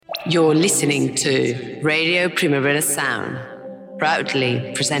You're listening to Radio Primavera Sound,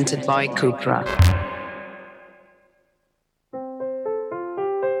 proudly presented by Cupra.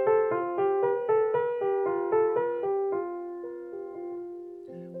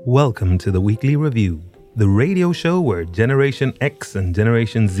 Welcome to the Weekly Review, the radio show where Generation X and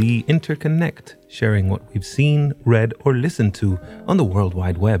Generation Z interconnect, sharing what we've seen, read, or listened to on the World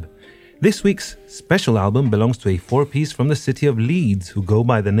Wide Web. This week's special album belongs to a four-piece from the city of Leeds who go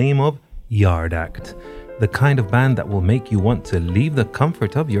by the name of Yard Act, the kind of band that will make you want to leave the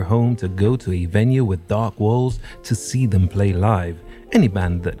comfort of your home to go to a venue with dark walls to see them play live. Any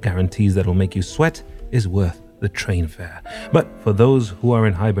band that guarantees that will make you sweat is worth the train fare. But for those who are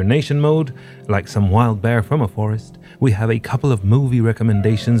in hibernation mode, like some wild bear from a forest, we have a couple of movie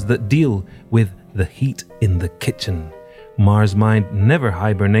recommendations that deal with the heat in the kitchen. Mars Mind never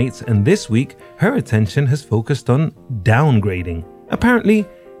hibernates, and this week her attention has focused on downgrading. Apparently,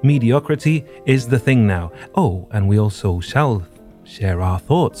 mediocrity is the thing now. Oh, and we also shall share our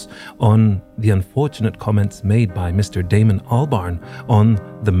thoughts on the unfortunate comments made by Mr. Damon Albarn on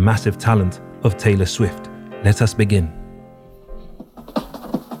the massive talent of Taylor Swift. Let us begin.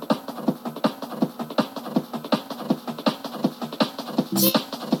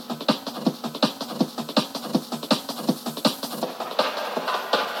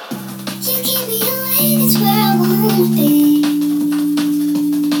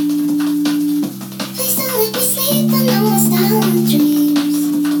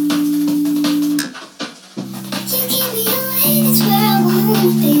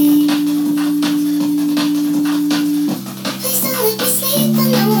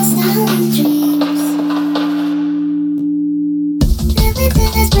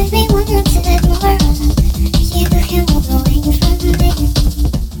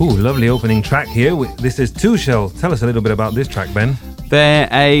 Lovely opening track here. This is Two Shell. Tell us a little bit about this track, Ben. They're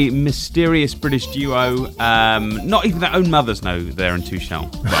a mysterious British duo. Not even their own mothers know they're in Two Shell.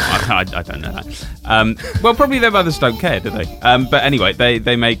 Well, I don't know that. Well, probably their mothers don't care, do they? But anyway,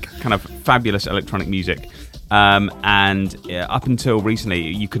 they make kind of fabulous electronic music. And up until recently,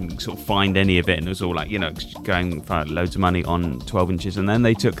 you couldn't sort of find any of it, and it was all like, going for loads of money on 12 inches. And then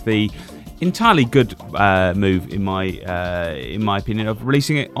they took the entirely good move, in my opinion, of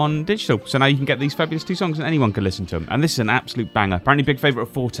releasing it on digital. So now you can get these fabulous two songs, and anyone can listen to them. And this is an absolute banger. Apparently, big favourite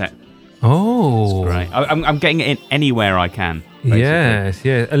of Fortet. Oh, it's great. I'm getting it in anywhere I can. Basically. Yes,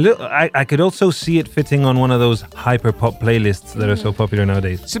 yeah. A little. I could also see it fitting on one of those hyper pop playlists that are so popular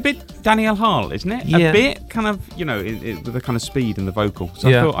nowadays. It's a bit Danielle Hall, isn't it? Yeah. A bit kind of, with the kind of speed and the vocal. So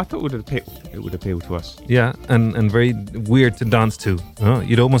yeah. I thought it would appeal to us. Yeah, and very weird to dance to.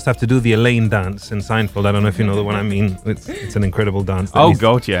 You'd almost have to do the Elaine dance in Seinfeld. I don't know if you know the one I mean. It's an incredible dance. Oh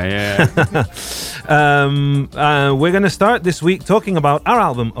God, yeah. We're going to start this week talking about our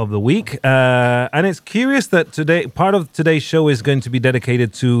album of the week, and it's curious that today part of today's show is going to be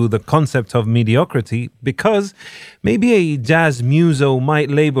dedicated to the concept of mediocrity, because maybe a jazz muso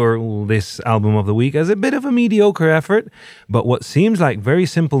might label this album of the week as a bit of a mediocre effort, but what seems like very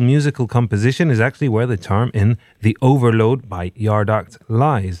simple musical composition is actually where the charm in The Overload by Yard Act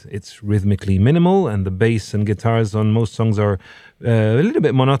lies. It's rhythmically minimal, and the bass and guitars on most songs are a little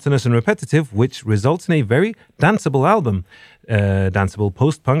bit monotonous and repetitive, which results in a very danceable album. Danceable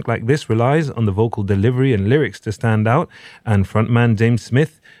post-punk like this relies on the vocal delivery and lyrics to stand out, and frontman James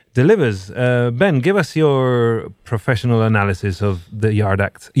Smith delivers. Ben, give us your professional analysis of the Yard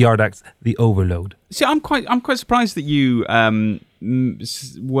Act's The Overload. See, I'm quite surprised that you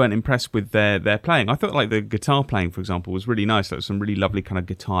weren't impressed with their playing. I thought like the guitar playing, for example, was really nice. There was some really lovely kind of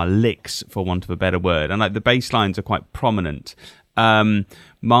guitar licks, for want of a better word, and like the bass lines are quite prominent. I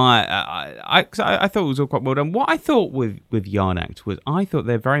thought it was all quite well done. What I thought with Yard Act was, I thought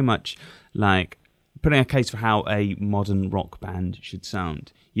they're very much like putting a case for how a modern rock band should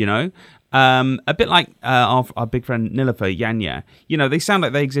sound. A bit like our big friend Nilofer Yanya. They sound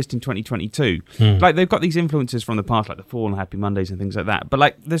like they exist in 2022. Like they've got these influences from the past, like the Fall and Happy Mondays and things like that. But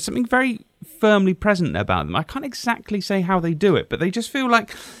like there's something very firmly present about them. I can't exactly say how they do it, but they just feel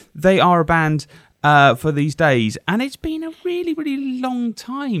like they are a band for these days, and it's been a really, really long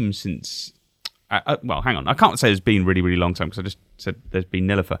time since. Well, hang on. I can't say it's been really, really long time because I just said there's been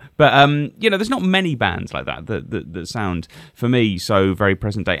Nilofer. But there's not many bands like that sound for me so very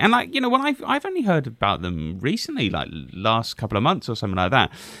present day. And when I've only heard about them recently, like last couple of months or something like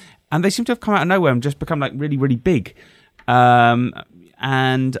that, and they seem to have come out of nowhere and just become like really, really big.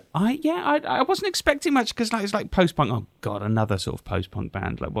 And I wasn't expecting much, because it's like post-punk. Oh God, another sort of post-punk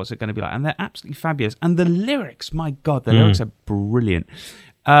band. Like, what's it going to be like? And they're absolutely fabulous. And the lyrics, my God, the lyrics are brilliant.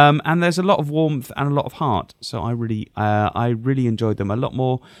 And there's a lot of warmth and a lot of heart. So I really enjoyed them. A lot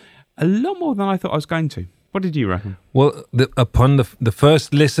more a lot more than I thought I was going to. What did you reckon? Well, upon the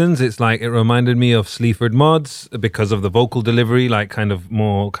first listens, it's like it reminded me of Sleaford Mods because of the vocal delivery, like kind of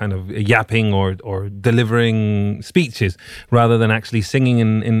more kind of yapping or delivering speeches rather than actually singing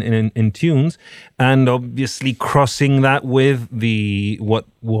in tunes, and obviously crossing that with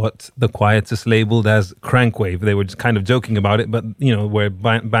what the Quietus labeled as crankwave. They were just kind of joking about it, but you know where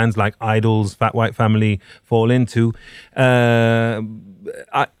bands like Idols, Fat White Family fall into.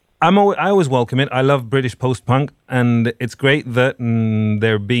 I always welcome it. I love British post-punk, and it's great that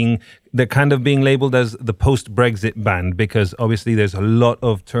they're kind of being labelled as the post-Brexit band, because obviously there's a lot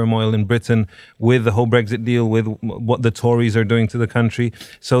of turmoil in Britain with the whole Brexit deal, with what the Tories are doing to the country.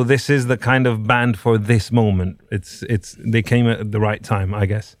 So this is the kind of band for this moment. They came at the right time, I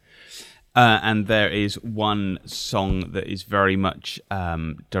guess. And there is one song that is very much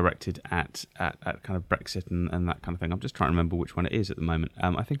directed at kind of Brexit and that kind of thing. I'm just trying to remember which one it is at the moment.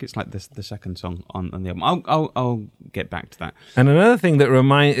 I think it's like the second song on the album. I'll get back to that. And another thing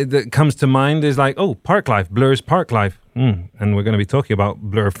that comes to mind is like, Parklife, Blur's Parklife. And we're going to be talking about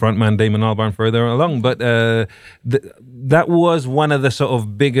Blur frontman Damon Albarn further along. But that was one of the sort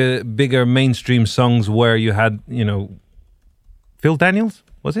of bigger mainstream songs where you had, Phil Daniels,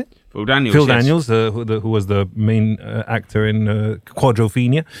 was it? Phil Daniels, Phil yes. Daniels, who was the main actor in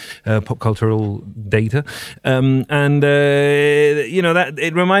Quadrophenia, Pop Cultural Data, that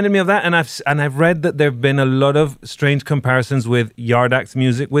it reminded me of that. And I've read that there've been a lot of strange comparisons with Yard Act's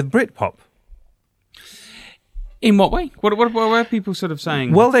music with Britpop. In what way? What are people sort of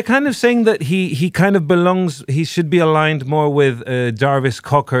saying? Well, they're kind of saying that he kind of belongs. He should be aligned more with Jarvis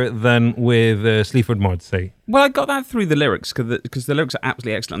Cocker than with Sleaford Mods, say. Well, I got that through the lyrics because the lyrics are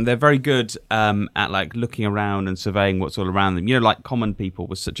absolutely excellent. They're very good at like looking around and surveying what's all around them. Like Common People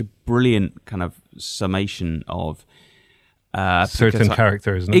was such a brilliant kind of summation of certain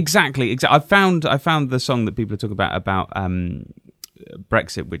characters. No? Exactly. I found the song that people are talking about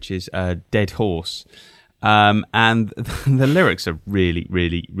Brexit, which is Dead Horse. And the lyrics are really,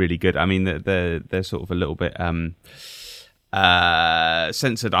 really, really good. I mean, they're sort of a little bit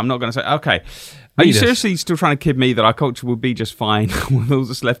censored. I'm not going to say. Okay, are you seriously still trying to kid me that our culture will be just fine when all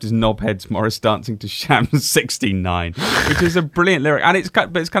that's left is knobheads Morris dancing to Shams 69, which is a brilliant lyric, and it's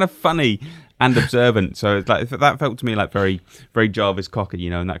kind of funny and observant. So it's like that felt to me like very, very Jarvis Cocker,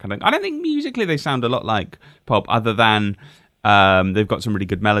 and that kind of thing. I don't think musically they sound a lot like Pulp, other than they've got some really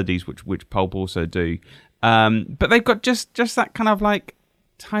good melodies, which Pulp also do. But they've got just that kind of like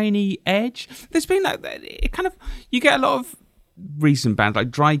tiny edge. There's been it kind of, you get a lot of recent bands like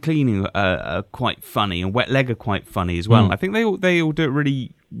Dry Cleaning are quite funny, and Wet Leg are quite funny as well. I think they all do it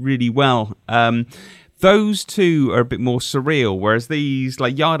really, really well. Those two are a bit more surreal, whereas these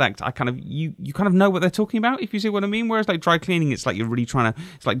like Yard Act, you kind of know what they're talking about, if you see what I mean. Whereas like Dry Cleaning, it's like you're really trying to,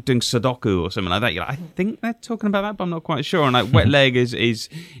 it's like doing Sudoku or something like that. You're like, I think they're talking about that, but I'm not quite sure. And like Wet Leg is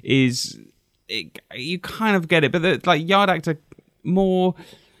you kind of get it, but like Yard Act are more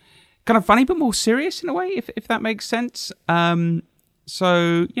kind of funny but more serious in a way, if that makes sense.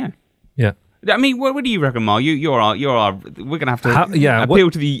 So yeah. I mean, what do you reckon, Mar? You're our. We're gonna have to appeal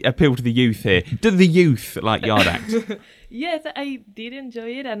to the youth here. Do the youth like Yard Act? Yes, I did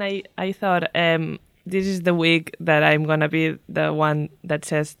enjoy it, and I thought this is the week that I'm gonna be the one that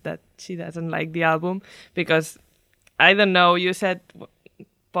says that she doesn't like the album, because I don't know. You said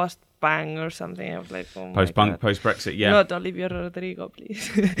post-punk or something. I was like, oh post-punk, post-Brexit, yeah. Not Olivia Rodrigo, please.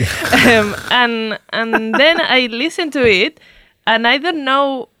 and then I listened to it, and I don't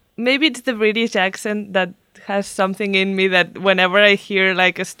know. Maybe it's the British accent that has something in me that whenever I hear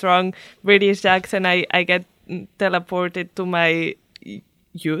like a strong British accent, I get teleported to my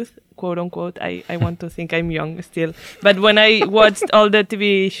youth, quote unquote. I want to think I'm young still. But when I watched all the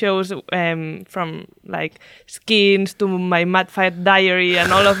TV shows from like Skins to my Mad Fat Diary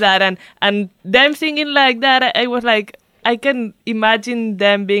and all of that, and them singing like that, I was like, I can imagine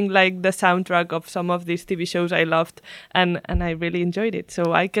them being like the soundtrack of some of these TV shows I loved, and I really enjoyed it.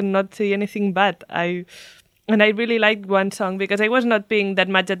 So I cannot say anything bad. I really liked one song because I was not paying that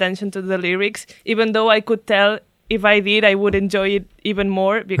much attention to the lyrics, even though I could tell if I did, I would enjoy it even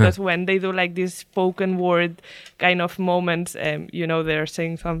more, because when they do like these spoken word kind of moments, they're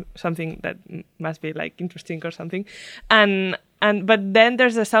saying something that must be like interesting or something. But then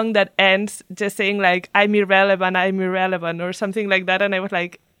there's a song that ends just saying like, I'm irrelevant or something like that. And I was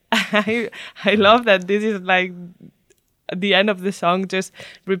like, I love that. This is like the end of the song, just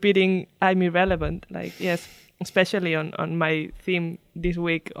repeating, I'm irrelevant. Like, yes, especially on my theme this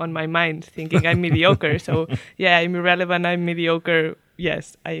week on my mind, thinking I'm mediocre. So yeah, I'm irrelevant, I'm mediocre,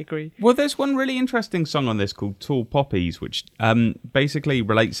 yes, I agree. Well, there's one really interesting song on this called Tall Poppies, which basically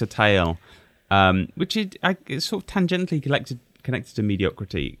relates a tale, which is sort of tangentially connected to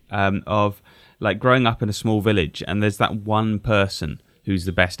mediocrity, of like growing up in a small village, and there's that one person who's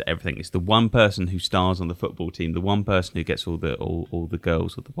the best at everything. It's the one person who stars on the football team, the one person who gets all the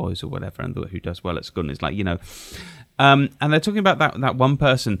girls or the boys or whatever, and who does well at school. And it's like, and they're talking about that one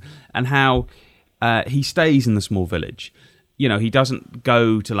person and how he stays in the small village. He doesn't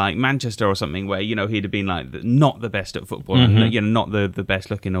go to like Manchester or something where, he'd have been like not the best at football, and, not the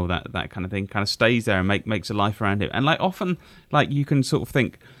best looking, all that kind of thing. Kind of stays there and makes a life around him. And like often, like you can sort of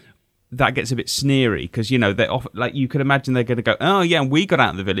think that gets a bit sneery because, they often, like you could imagine they're going to go, oh yeah, we got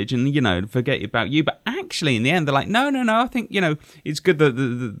out of the village and, forget about you. But actually in the end, they're like, no, I think, it's good that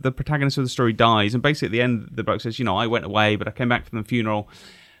the protagonist of the story dies. And basically at the end, the bloke says, I went away, but I came back from the funeral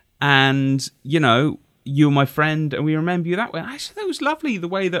and, you were my friend, and we remember you that way. I thought that was lovely. The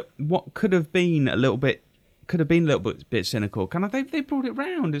way that what could have been a little bit cynical. Kind of they brought it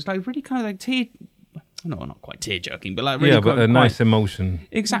round. It's like really kind of like not quite tear jerking, but like really but a nice emotion.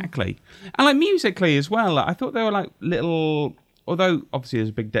 Exactly, and like musically as well. Like, I thought they were like little. Although obviously there's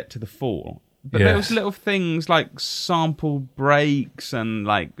a big debt to the Fall. But there was little things like sample breaks and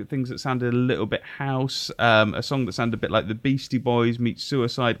like things that sounded a little bit house. A song that sounded a bit like the Beastie Boys meets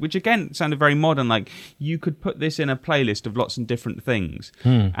Suicide, which again sounded very modern. Like you could put this in a playlist of lots of different things,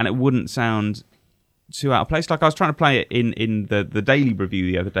 and it wouldn't sound too out of place. Like I was trying to play it in the Daily Review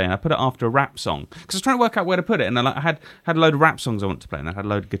the other day, and I put it after a rap song because I was trying to work out where to put it. And I had a load of rap songs I wanted to play, and I had a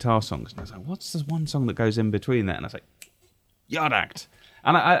load of guitar songs. And I was like, what's this one song that goes in between that? And I was like, Yard Act.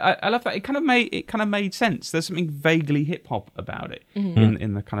 And I love that. It kind of made sense. There's something vaguely hip hop about it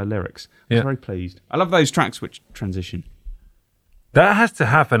in the kind of lyrics. I was very pleased. I love those tracks which transition. That has to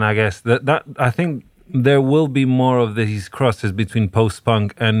happen, I guess. That I think there will be more of these crosses between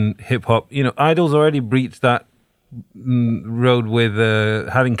post-punk and hip hop. Idol's already breached that road with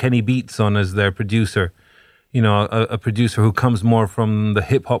having Kenny Beats on as their producer. A producer who comes more from the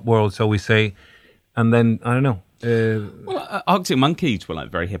hip hop world, shall we say? And then I don't know. Arctic Monkeys were like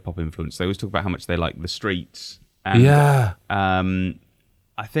very hip hop influenced. They always talk about how much they like the Streets. And,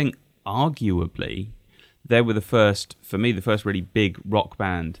 I think arguably they were the first really big rock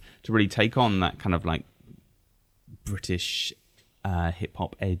band to really take on that kind of like British hip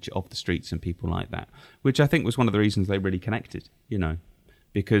hop edge of the Streets and people like that, which I think was one of the reasons they really connected.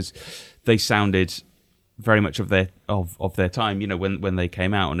 Because they sounded very much of their time, when they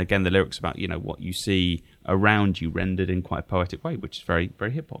came out. And again, the lyrics about what you see around you rendered in quite a poetic way, which is very,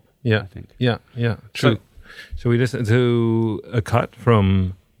 very hip hop. Yeah, I think. Yeah, true. So we listen to a cut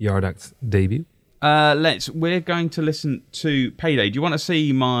from Yard Act's debut. We're going to listen to Payday. Do you want to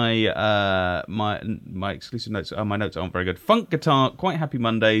see my my exclusive notes? My notes aren't very good. Funk guitar, quite happy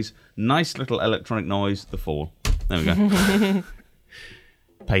Mondays, nice little electronic noise, The Fall. There we go.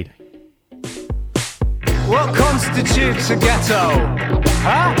 Payday. What constitutes a ghetto?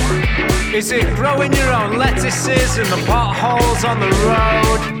 Huh? Is it growing your own lettuces in the potholes on the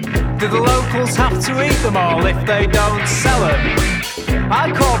road? Do the locals have to eat them all if they don't sell them?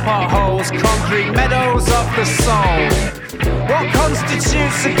 I call potholes concrete meadows of the soul. What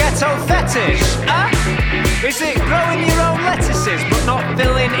constitutes a ghetto fetish? Huh? Is it growing your own lettuces but not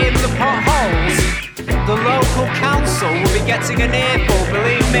filling in the potholes? The local council will be getting an earful,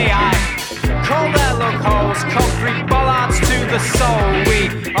 believe me, I call their lug holes concrete bollards to the soul.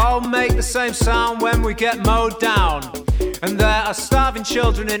 We all make the same sound when we get mowed down. And there are starving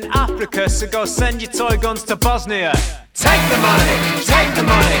children in Africa, so go send your toy guns to Bosnia. Take the money, take the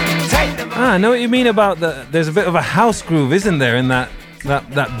money, take the money. I know what you mean about there's a bit of a house groove, isn't there, in that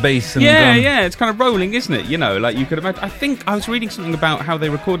bass and drum. Yeah, it's kind of rolling, isn't it? Like you could imagine. I think I was reading something about how they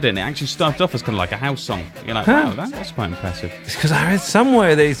recorded it, and it actually started off as kind of like a house song. You're like, wow, that's quite impressive. It's because I read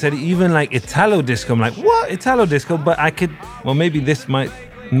somewhere they said even like Italo disco. I'm like, what? Italo disco? But maybe this might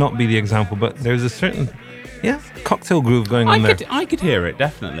not be the example, but there's a certain cocktail groove going on there. I could hear it,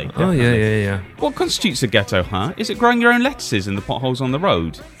 definitely. Oh, yeah. What constitutes a ghetto, huh? Is it growing your own lettuces in the potholes on the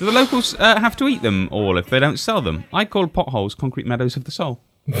road? Do the locals have to eat them all if they don't sell them? I call potholes concrete meadows of the soul.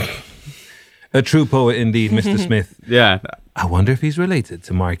 A true poet indeed, Mr. Smith. Yeah. I wonder if he's related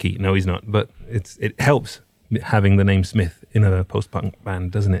to Marky. No, he's not, but it helps having the name Smith in a post-punk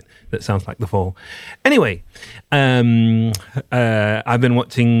band, doesn't it? That sounds like The Fall. Anyway, I've been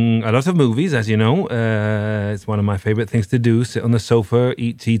watching a lot of movies, as you know. It's one of my favorite things to do, sit on the sofa,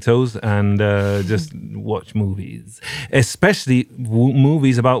 eat Cheetos, and just watch movies. Especially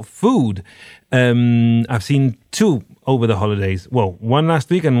movies about food. I've seen 2 over the holidays. Well, one last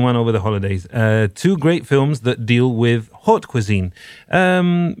week and one over the holidays. 2 great films that deal with haute cuisine.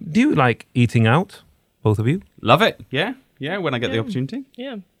 Do you like eating out, both of you? Love it. Yeah. Yeah, when I get the opportunity.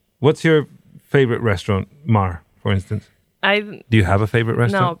 Yeah. What's your favorite restaurant, Mar, for instance? Do you have a favorite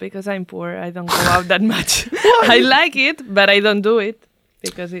restaurant? No, because I'm poor. I don't go out that much. I like it, but I don't do it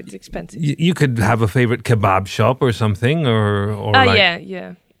because it's expensive. You could have a favorite kebab shop or something, or like,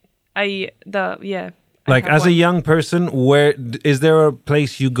 yeah. Like as a young person, where is there a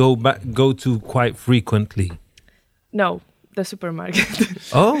place you go to quite frequently? No, the supermarket.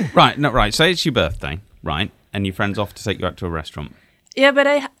 Oh, right. Say it's your birthday, right? And your friend's off to take you out to a restaurant. Yeah, but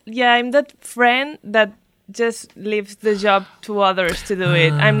I'm that friend that just leaves the job to others to do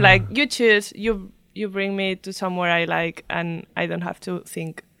it. I'm like, you choose, you bring me to somewhere I like, and I don't have to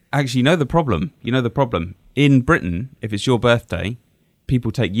think. Actually, you know the problem. In Britain, if it's your birthday,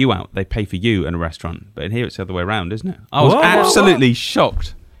 people take you out. They pay for you in a restaurant. But in here, it's the other way around, isn't it? I was absolutely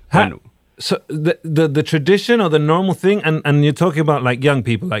shocked. So the tradition or the normal thing, and you're talking about like young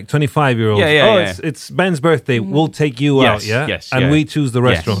people, like 25-year-olds. It's Ben's birthday. Mm-hmm. We'll take you out, yeah? Yes, and we choose the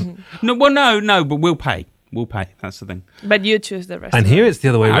restaurant. Yes. No, but we'll pay. We'll pay. That's the thing. But you choose the restaurant. And here it's the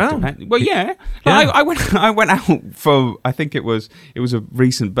other way around. Well, yeah. I went out for, I think it was a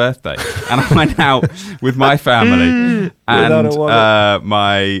recent birthday, and I went out with my family and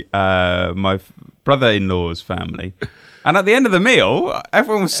my brother-in-law's family. And at the end of the meal,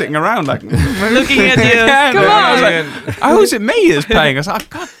 everyone was sitting around like looking at you. Come on! I was like, oh, is it me that's paying? I was like,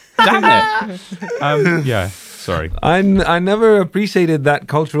 God damn it! Yeah. Sorry. I never appreciated that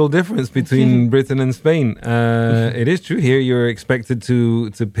cultural difference between Britain and Spain. It is true here you're expected to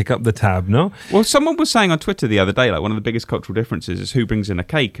pick up the tab, no? Well, someone was saying on Twitter the other day, like, one of the biggest cultural differences is who brings in a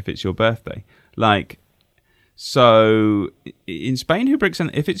cake if it's your birthday. Like, so in Spain, who brings in,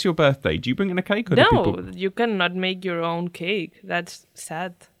 if it's your birthday, do you bring in a cake? Or no, you cannot make your own cake. That's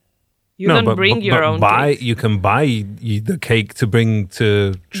sad. You don't bring your own cake. You can buy the cake to bring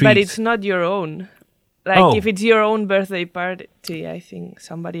to treats. But it's not your own. Like, if it's your own birthday party, I think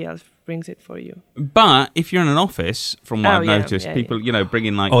somebody else brings it for you. But if you're in an office, from what I've noticed, people, bring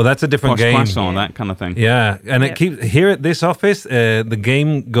in like... Oh, that's a different game. Croissant, that kind of thing. Yeah, and it keeps... Here at this office, the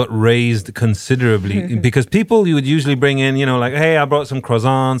game got raised considerably because people, you would usually bring in, like, hey, I brought some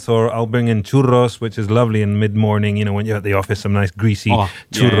croissants, or I'll bring in churros, which is lovely in mid-morning, when you're at the office, some nice greasy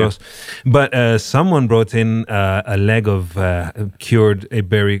churros. Yeah. But someone brought in a leg of cured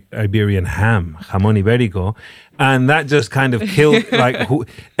Iberian ham, jamón ibérico, and that just kind of killed,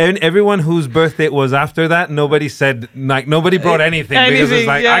 and everyone whose birthday it was after that, nobody brought anything because it's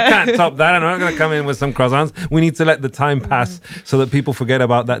like, I can't top that, and I'm not going to come in with some croissants. We need to let the time pass so that people forget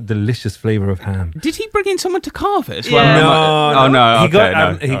about that delicious flavor of ham. Did he bring in someone to carve it as well? Yeah.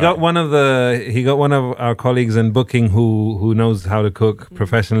 No. He got one of our colleagues in booking who knows how to cook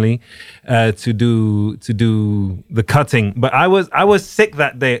professionally to do the cutting. But I was sick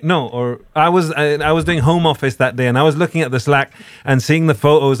that day. I was doing home office that day, and I was looking at the Slack and seeing the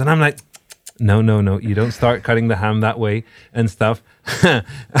photos, and I'm like, no, you don't start cutting the ham that way and stuff.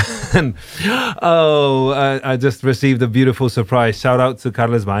 And I just received a beautiful surprise. Shout out to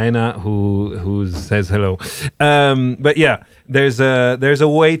Carles Baena who says hello. But yeah, there's a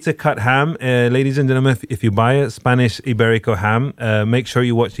way to cut ham, ladies and gentlemen. If you buy a Spanish Iberico ham, make sure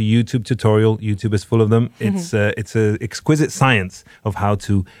you watch the YouTube tutorial. YouTube is full of them. It's a exquisite science of how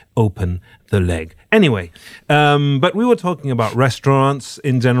to open the leg. Anyway, but we were talking about restaurants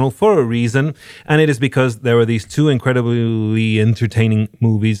in general for a reason, and it is because there were these 2 incredibly entertaining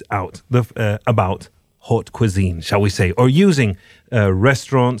movies out about haute cuisine, shall we say, or using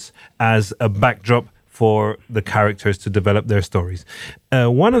restaurants as a backdrop for the characters to develop their stories.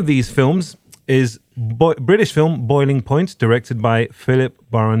 One of these films is British film Boiling Point, directed by Philip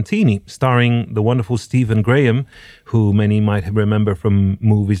Barantini, starring the wonderful Stephen Graham, who many might remember from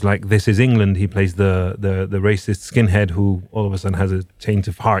movies like This Is England. He plays the racist skinhead who all of a sudden has a change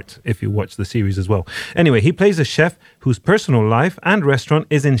of heart, if you watch the series as well. Anyway, he plays a chef whose personal life and restaurant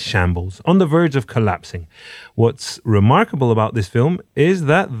is in shambles, on the verge of collapsing. What's remarkable about this film is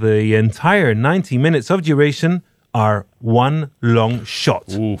that the entire 90 minutes of duration are one long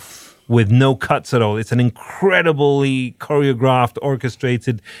shot. Oof. with no cuts at all. It's an incredibly choreographed,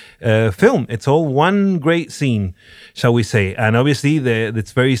 orchestrated film. It's all one great scene, shall we say. And obviously,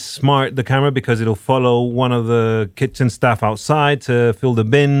 it's very smart, the camera, because it'll follow one of the kitchen staff outside to fill the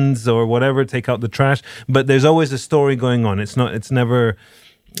bins or whatever, take out the trash. But there's always a story going on. It's never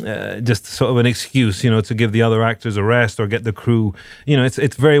just sort of an excuse, to give the other actors a rest or get the crew.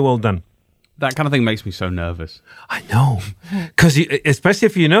 It's very well done. That kind of thing makes me so nervous. I know, because especially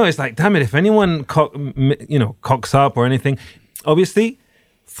if it's like, damn it, if anyone cocks up or anything. Obviously,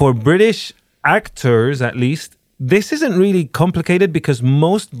 for British actors, at least, this isn't really complicated because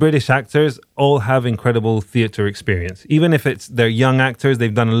most British actors all have incredible theatre experience. Even if they're young actors,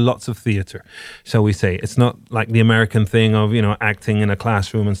 they've done lots of theatre, shall we say. It's not like the American thing of, acting in a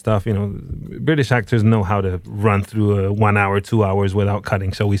classroom and stuff. British actors know how to run through 1 hour, 2 hours without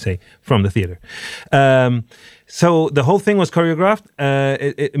cutting, shall we say, from the theatre. So the whole thing was choreographed.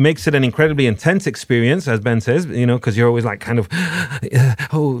 It makes it an incredibly intense experience, as Ben says, because you're always like kind of,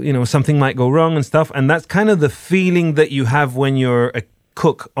 something might go wrong and stuff. And that's kind of the feeling that you have when you're a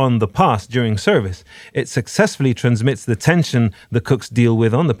cook on the pass during service. It successfully transmits the tension the cooks deal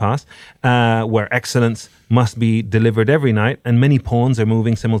with on the pass, where excellence must be delivered every night, and many pawns are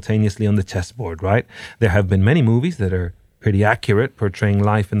moving simultaneously on the chessboard, right? There have been many movies that are pretty accurate, portraying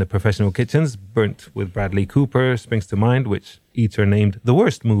life in the professional kitchens. Burnt with Bradley Cooper springs to mind, which Eater named the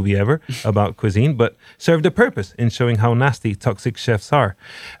worst movie ever about cuisine, but served a purpose in showing how nasty toxic chefs are.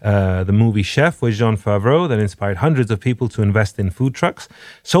 The movie Chef with Jon Favreau that inspired hundreds of people to invest in food trucks.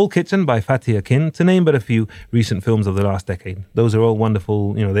 Soul Kitchen by Fatih Akin, to name but a few recent films of the last decade. Those are all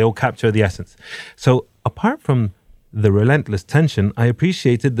wonderful, they all capture the essence. So apart from the relentless tension, I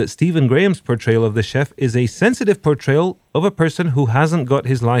appreciated that Stephen Graham's portrayal of the chef is a sensitive portrayal of a person who hasn't got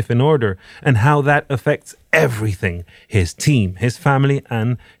his life in order and how that affects everything, his team, his family,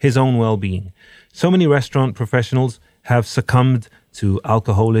 and his own well-being. So many restaurant professionals have succumbed to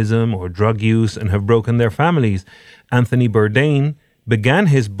alcoholism or drug use and have broken their families. Anthony Bourdain began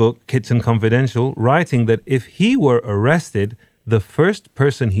his book, Kitchen Confidential, writing that if he were arrested, the first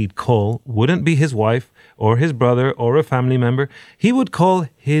person he'd call wouldn't be his wife or his brother or a family member. He would call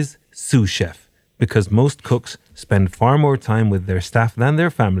his sous chef, because most cooks spend far more time with their staff than their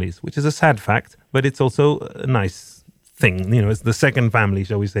families, which is a sad fact, but it's also a nice thing. It's the second family,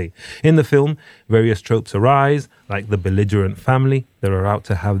 shall we say. In the film, various tropes arise, like the belligerent family that are out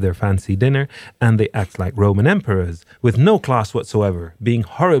to have their fancy dinner, and they act like Roman emperors, with no class whatsoever, being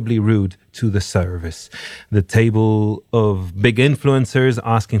horribly rude to the service. The table of big influencers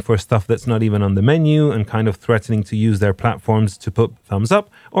asking for stuff that's not even on the menu and kind of threatening to use their platforms to put thumbs up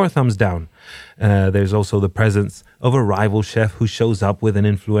or thumbs down. There's also the presence of a rival chef who shows up with an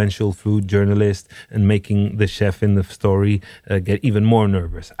influential food journalist and making the chef in the story get even more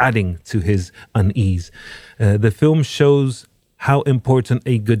nervous, adding to his unease. The film shows how important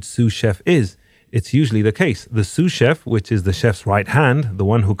a good sous chef is. It's usually the case. The sous chef, which is the chef's right hand, the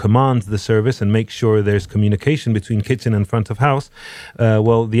one who commands the service and makes sure there's communication between kitchen and front of house,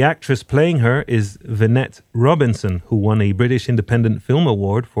 the actress playing her is Vinette Robinson, who won a British Independent Film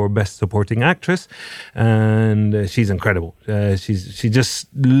Award for Best Supporting Actress, and she's incredible. She just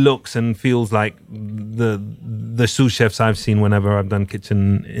looks and feels like the sous chefs I've seen whenever I've done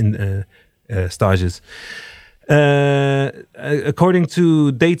kitchen stages. According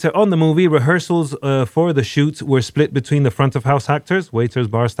to data on the movie, rehearsals for the shoots were split between the front of house actors, waiters,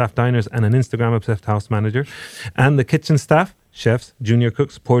 bar staff, diners, and an Instagram-obsessed house manager, and the kitchen staff, chefs, junior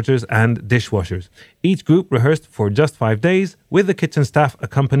cooks, porters, and dishwashers. Each group rehearsed for just 5 days, with the kitchen staff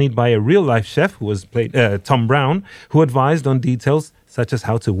accompanied by a real-life chef, who was played Tom Brown, who advised on details such as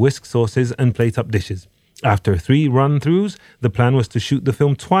how to whisk sauces and plate up dishes. After 3 run-throughs, the plan was to shoot the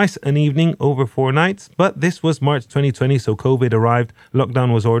film twice an evening over 4 nights, but this was March 2020, so COVID arrived,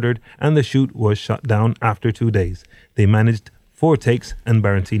 lockdown was ordered, and the shoot was shut down after 2 days. They managed 4 takes, and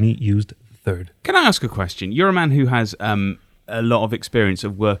Barantini used the third. Can I ask a question? You're a man who has a lot of experience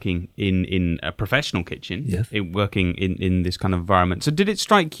of working in a professional kitchen, yes, working in this kind of environment. So did it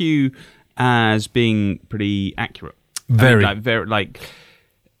strike you as being pretty accurate? Very. I mean,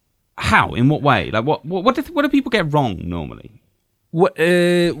 how? In what way? Like, what do people get wrong normally?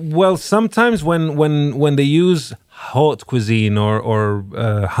 Well, sometimes when they use haute cuisine or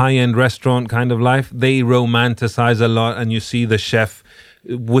high-end restaurant kind of life, they romanticize a lot, and you see the chef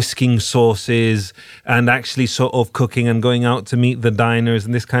whisking sauces and actually sort of cooking and going out to meet the diners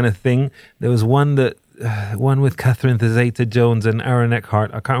and this kind of thing. There was one that one with Catherine Zeta-Jones and Aaron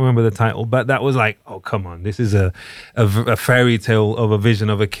Eckhart. I can't remember the title, but that was like, oh come on, this is a fairy tale of a vision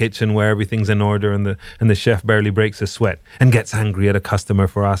of a kitchen where everything's in order and the chef barely breaks a sweat and gets angry at a customer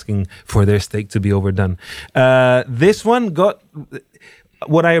for asking for their steak to be overdone. This one got.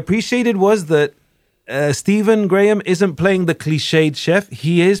 What I appreciated was that Stephen Graham isn't playing the cliched chef.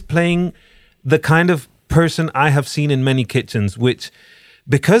 He is playing the kind of person I have seen in many kitchens, which,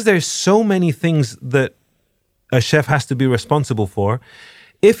 because there's so many things that a chef has to be responsible for,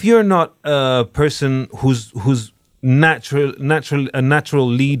 if you're not a person who's a natural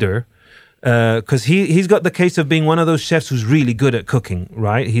leader, because he's got the case of being one of those chefs who's really good at cooking,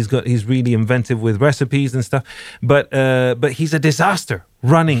 right? He's really inventive with recipes and stuff, but he's a disaster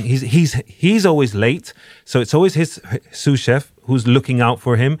running. He's always late, so it's always his sous chef who's looking out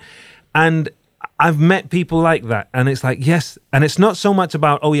for him, and I've met people like that, and it's like, yes, and it's not so much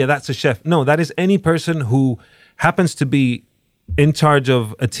about, oh yeah, that's a chef. No, that is any person who happens to be in charge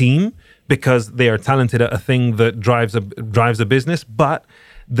of a team because they are talented at a thing that drives a business, but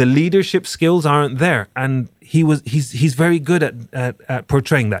the leadership skills aren't there. And he's very good at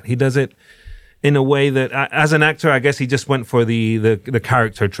portraying that. He does it in a way that, as an actor, I guess he just went for the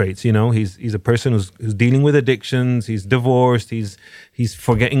character traits. You know, he's a person who's dealing with addictions. He's divorced. He's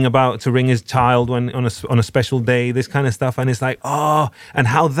forgetting to ring his child when on a special day. This kind of stuff, and it's like, oh, and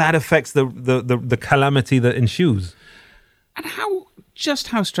how that affects the calamity that ensues. And how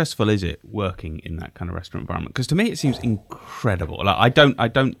stressful is it working in that kind of restaurant environment? Because to me, it seems incredible. Like, I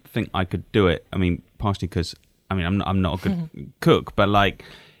don't think I could do it. I mean, partially because I'm not a good cook, but like,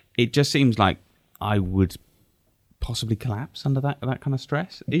 it just seems like I would possibly collapse under that kind of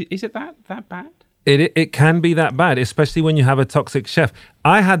stress. Is it that bad? It can be that bad, especially when you have a toxic chef.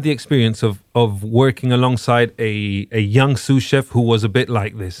 I had the experience of working alongside a young sous chef who was a bit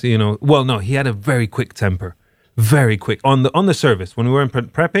like this. You know, well, no, he had a very quick temper, very quick on the service. When we were in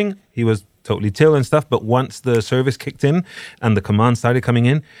prepping, he was totally chill and stuff. But once the service kicked in and the command started coming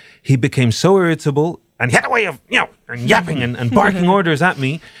in, he became so irritable. And he had a way of, and yapping and barking orders at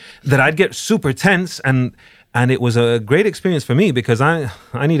me that I'd get super tense. And it was a great experience for me because I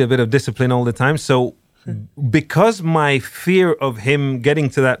need a bit of discipline all the time. So because my fear of him getting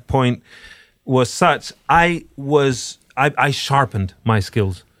to that point was such, I sharpened my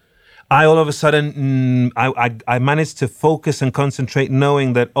skills. I all of a sudden, I managed to focus and concentrate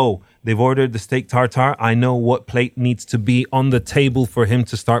knowing that, oh, they've ordered the steak tartare. I know what plate needs to be on the table for him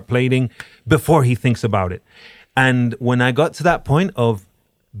to start plating before he thinks about it. And when I got to that point of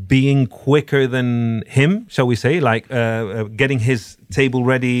being quicker than him, shall we say, like getting his table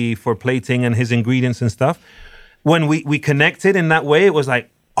ready for plating and his ingredients and stuff, when we connected in that way, it was like,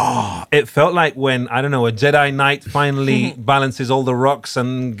 oh, it felt like when, I don't know, a Jedi Knight finally balances all the rocks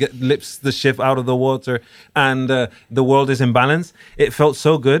and lifts the ship out of the water and the world is in balance. It felt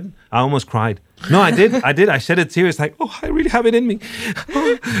so good. I almost cried. No, I did. I shed a tear. It's like, oh, I really have it in me.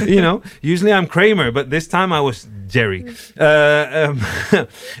 Usually I'm Kramer, but this time I was Jerry.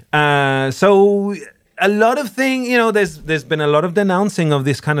 So a lot of things, there's been a lot of denouncing of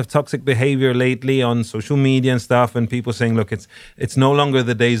this kind of toxic behavior lately on social media and stuff, and people saying, look, it's no longer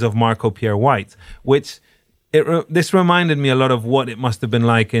the days of Marco Pierre White, which this reminded me a lot of what it must have been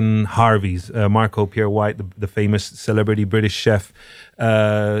like in Harvey's. Marco Pierre White, the famous celebrity British chef.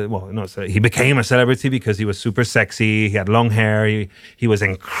 He became a celebrity because he was super sexy. He had long hair. He was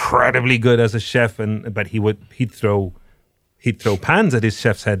incredibly good as a chef, but he'd throw pans at his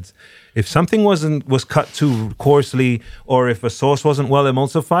chefs' heads. If something was cut too coarsely, or if a sauce wasn't well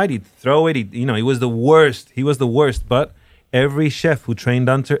emulsified, he'd throw it. He was the worst. He was the worst. But every chef who trained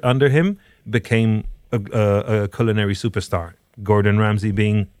under him became a culinary superstar. Gordon Ramsay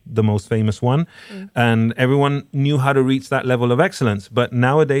being the most famous one, and everyone knew how to reach that level of excellence. But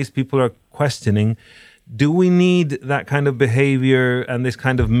nowadays, people are questioning: do we need that kind of behavior and this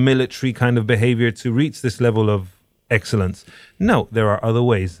kind of military kind of behavior to reach this level of excellence? No, there are other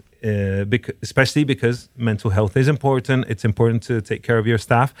ways. Especially because mental health is important. It's important to take care of your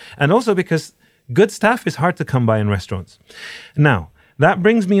staff, and also because good staff is hard to come by in restaurants. Now, that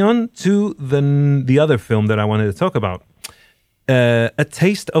brings me on to the other film that I wanted to talk about. A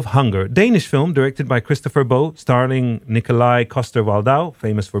Taste of Hunger, Danish film directed by Christopher Boe, starring Nikolaj Coster-Waldau,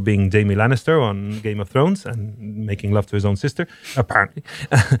 famous for being Jaime Lannister on Game of Thrones and making love to his own sister, apparently.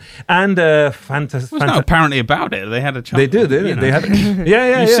 And It's not apparently about it. They had a child. They do, didn't they? They had,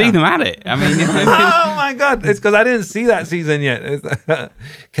 You see them at it. I mean, oh my God! It's because I didn't see that season yet.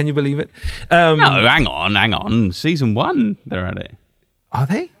 Can you believe it? No, hang on. Season 1, they're at it. Are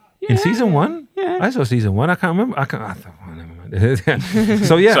they? Yeah. In season 1? Yeah. I saw season 1. I can't remember.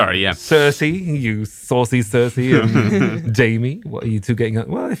 So yeah. Sorry, yeah. Cersei, you saucy Cersei, and Jamie. What are you two getting?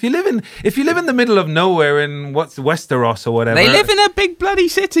 Well, if you live in the middle of nowhere in what's Westeros or whatever, They live in a big bloody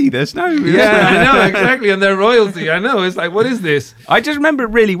city. There's no. Yeah, I know exactly, and they're royalty. I know. It's like, what is this? I just remember it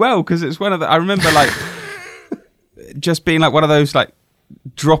really well because it's one of the. I remember like just being like one of those like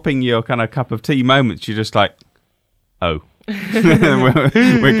dropping your kind of cup of tea moments. You're just like, oh.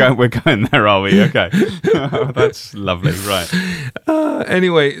 we're going there, are we? Okay. Oh, that's lovely, right.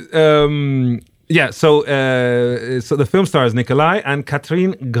 Anyway, so the film stars Nikolai and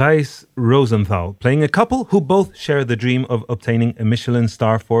Katrin Greiss Rosenthal, playing a couple who both share the dream of obtaining a Michelin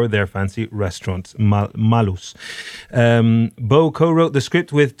star for their fancy restaurant, Malus. Bo co-wrote the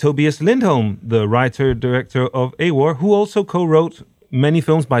script with Tobias Lindholm, the writer-director of A-War, who also co-wrote many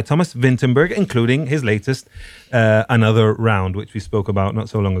films by Thomas Vinterberg, including his latest, Another Round, which we spoke about not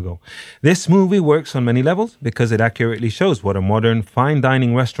so long ago. This movie works on many levels because it accurately shows what a modern fine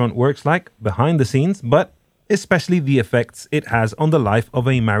dining restaurant works like behind the scenes, but especially the effects it has on the life of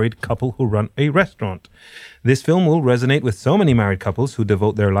a married couple who run a restaurant. This film will resonate with so many married couples who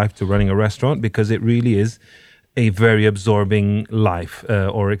devote their life to running a restaurant because it really is a very absorbing life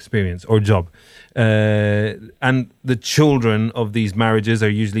or experience or job. And the children of these marriages are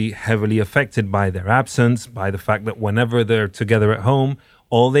usually heavily affected by their absence, by the fact that whenever they're together at home,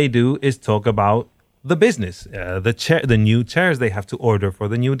 all they do is talk about the business, the new chairs they have to order for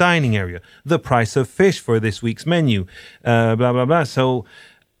the new dining area, the price of fish for this week's menu, blah, blah, blah. So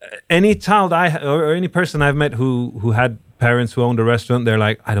any child or any person I've met who had parents who owned a restaurant, they're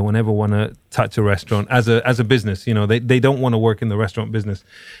like, I don't ever want to touch a restaurant as a business. You know, they don't want to work in the restaurant business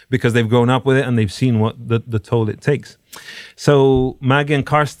because they've grown up with it and they've seen what the toll it takes. So Maggie and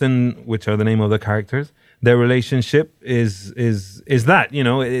Karsten, which are the name of the characters, their relationship is that, you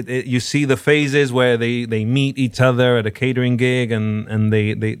know, you see the phases where they meet each other at a catering gig and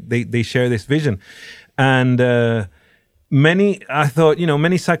they share this vision. And many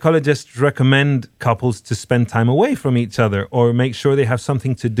psychologists recommend couples to spend time away from each other or make sure they have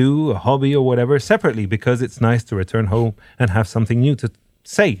something to do, a hobby or whatever, separately, because it's nice to return home and have something new to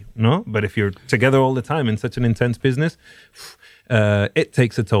say, no? But if you're together all the time in such an intense business, it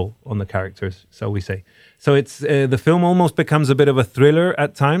takes a toll on the characters, so we say. So it's the film almost becomes a bit of a thriller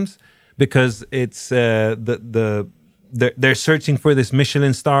at times because it's they're searching for this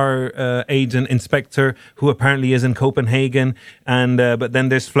Michelin star agent inspector who apparently is in Copenhagen, and but then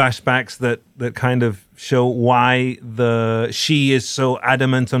there's flashbacks that kind of show why she is so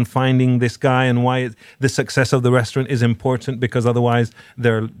adamant on finding this guy and why the success of the restaurant is important, because otherwise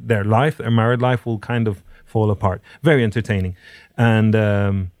their married life will kind of fall apart. Very entertaining,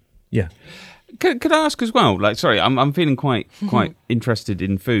 and yeah. Could I ask as well? Like, sorry, I'm feeling quite interested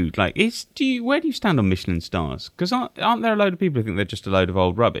in food. Like, where do you stand on Michelin stars? Because aren't there a load of people who think they're just a load of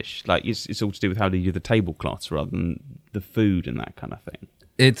old rubbish? Like, it's all to do with how they do the tablecloths rather than the food and that kind of thing.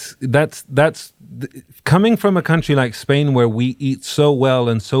 That's coming from a country like Spain where we eat so well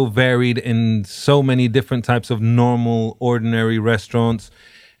and so varied in so many different types of normal, ordinary restaurants.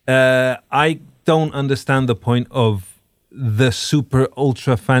 I don't understand the point of the super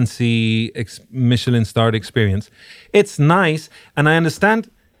ultra fancy Michelin starred experience. It's nice, and I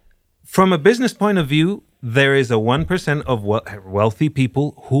understand from a business point of view, there is a 1% of wealthy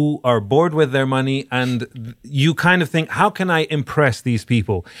people who are bored with their money, and you kind of think, how can I impress these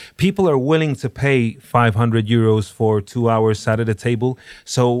people? People are willing to pay 500 euros for 2 hours sat at a table.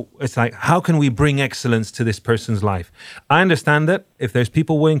 So it's like, how can we bring excellence to this person's life? I understand that if there's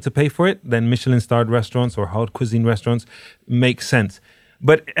people willing to pay for it, then Michelin-starred restaurants or haute cuisine restaurants make sense.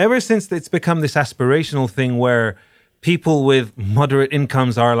 But ever since it's become this aspirational thing where people with moderate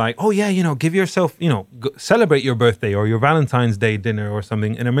incomes are like, oh yeah, you know, give yourself, you know, celebrate your birthday or your Valentine's Day dinner or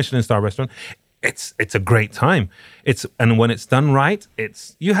something in a Michelin star restaurant. It's a great time. And when it's done right,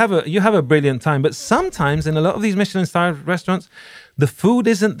 you have a brilliant time. But sometimes in a lot of these Michelin star restaurants, the food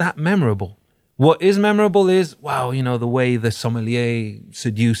isn't that memorable. What is memorable is, wow, you know, the way the sommelier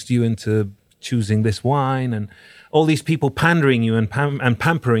seduced you into choosing this wine, and all these people pandering you and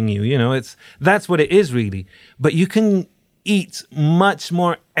pampering you, you know, that's what it is really. But you can eat much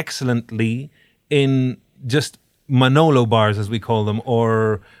more excellently in just Manolo bars, as we call them,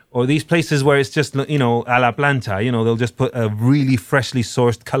 or these places where it's just, you know, a la plancha, you know, they'll just put a really freshly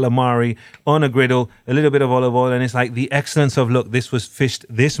sourced calamari on a griddle, a little bit of olive oil, and it's like the excellence of, look, this was fished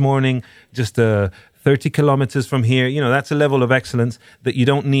this morning, just 30 kilometers from here. You know, that's a level of excellence that you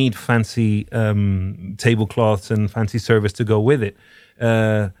don't need fancy tablecloths and fancy service to go with it.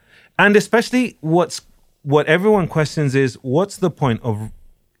 And especially what everyone questions is, what's the point of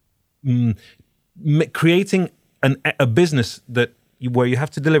creating a business where you have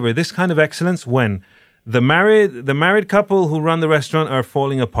to deliver this kind of excellence when the married couple who run the restaurant are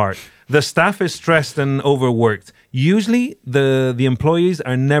falling apart. The staff is stressed and overworked. Usually, the employees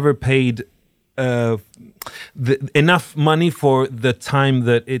are never paid enough money for the time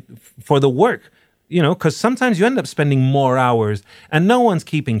for the work. You know, because sometimes you end up spending more hours, and no one's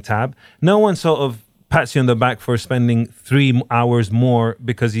keeping tab. No one sort of pats you on the back for spending 3 hours more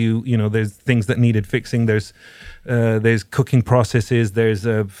because you know there's things that needed fixing. There's cooking processes. There's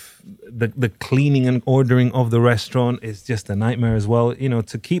the cleaning and ordering of the restaurant is just a nightmare as well. You know,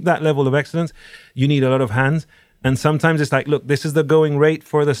 to keep that level of excellence, you need a lot of hands. And sometimes it's like, look, this is the going rate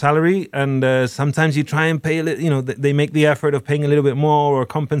for the salary. And sometimes you try and pay a little, you know, they make the effort of paying a little bit more or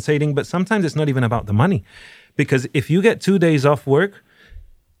compensating. But sometimes it's not even about the money. Because if you get 2 days off work,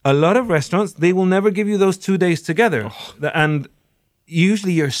 a lot of restaurants, they will never give you those 2 days together. And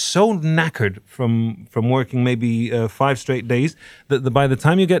usually you're so knackered from working maybe 5 straight days that by the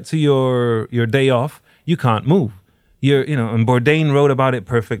time you get to your day off, you can't move. And Bourdain wrote about it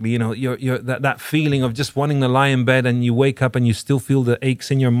perfectly. You know, you're that feeling of just wanting to lie in bed, and you wake up and you still feel the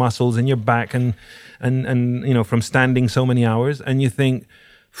aches in your muscles and your back, and you know, from standing so many hours. And you think,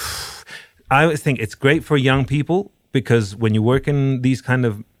 I always think it's great for young people, because when you work in these kind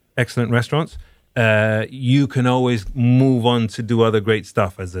of excellent restaurants, you can always move on to do other great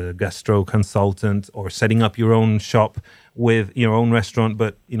stuff as a gastro consultant or setting up your own shop with your own restaurant,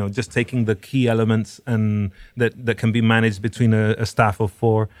 but you know, just taking the key elements and that can be managed between a staff of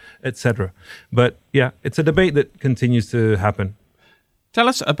 4, etc. But yeah, it's a debate that continues to happen. Tell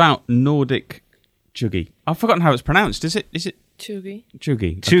us about Nordic Chuggy. I've forgotten how it's pronounced. Is it Chuggy.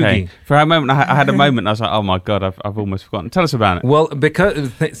 Okay. For a moment, I had a moment. I was like, "Oh my god, I've almost forgotten." Tell us about it. Well,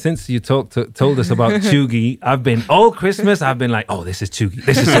 because since you told us about Chuggy, I've been all Christmas. I've been like, "Oh, this is Chuggy.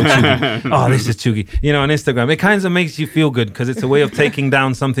 This is so Chuggy. Oh, this is Chuggy." You know, on Instagram, it kind of makes you feel good because it's a way of taking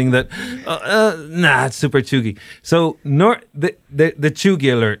down something that, it's super Chuggy. So, the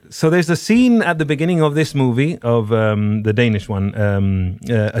Chuggy alert. So there's a scene at the beginning of this movie of the Danish one,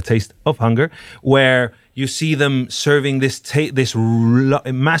 A Taste of Hunger, where you see them serving this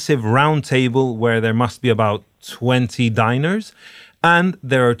massive round table where there must be about 20 diners, and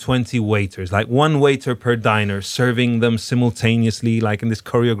there are 20 waiters, like one waiter per diner, serving them simultaneously, like in this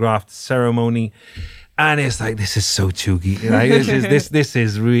choreographed ceremony. And it's like, this is so Chuggy. Right?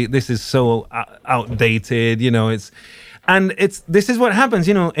 This is so outdated. You know, this is what happens.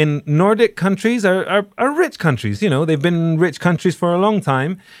 You know, in Nordic countries are rich countries. You know, they've been rich countries for a long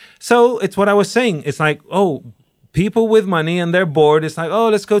time. So it's what I was saying. It's like, people with money and they're bored. It's like,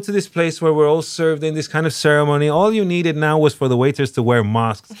 let's go to this place where we're all served in this kind of ceremony. All you needed now was for the waiters to wear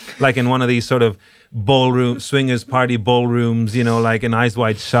masks, like in one of these sort of swingers party ballrooms, you know, like in Eyes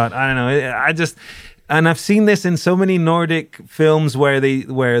Wide Shut. I don't know. And I've seen this in so many Nordic films where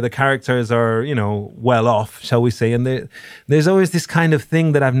the characters are, you know, well off, shall we say. And there's always this kind of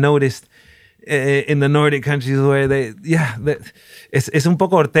thing that I've noticed in the Nordic countries where it's un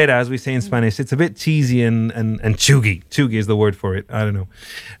poco hortera, as we say in Spanish. It's a bit cheesy and chuggy. Chuggy is the word for it. I don't know.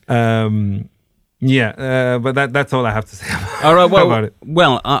 But that's all I have to say all right, about it.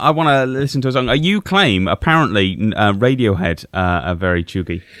 Well, I want to listen to a song. You claim, apparently, Radiohead are very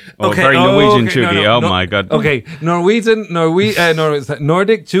chuggy. Or very Norwegian chuggy. No, my God. Okay, Nordic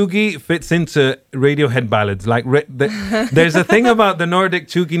chuggy fits into Radiohead ballads. Like there's a thing about the Nordic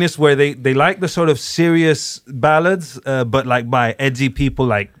chugginess where they like the sort of serious ballads, but like by edgy people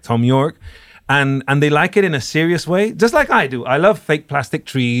like Tom York. And they like it in a serious way, just like I do. I love Fake Plastic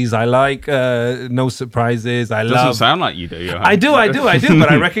Trees. I like No Surprises. Doesn't sound like you do. Johan. I do. But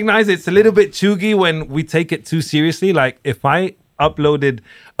I recognize it's a little bit chuggy when we take it too seriously. Like if I uploaded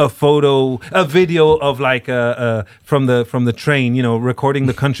a video of like from the train, you know, recording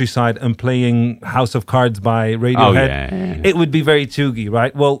the countryside and playing House of Cards by Radiohead, it would be very chuggy,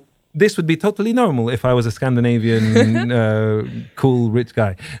 right? Well, this would be totally normal if I was a Scandinavian, cool, rich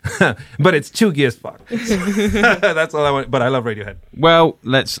guy. But it's chuggy as fuck. That's all I want. But I love Radiohead. Well,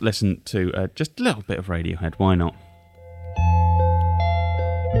 let's listen to just a little bit of Radiohead. Why not?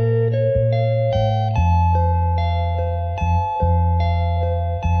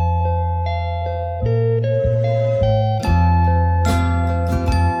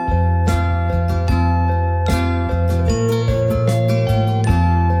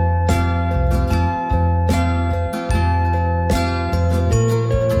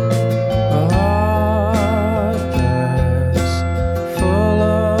 Full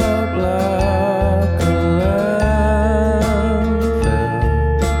of black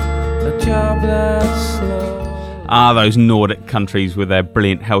are those Nordic countries with their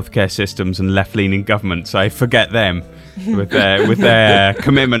brilliant healthcare systems and left-leaning governments. I forget them with their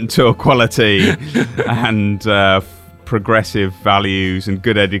commitment to equality and progressive values and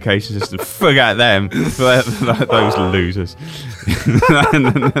good education system. Forget them. Those losers.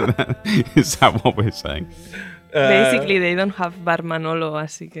 Is that what we're saying? Basically, they don't have Bar Manolo,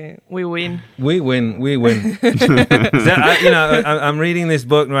 así que we win. We win. I'm reading this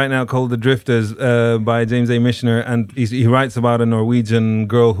book right now called The Drifters by James A. Michener, and he writes about a Norwegian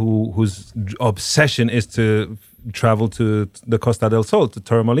girl whose obsession is to travel to the Costa del Sol, to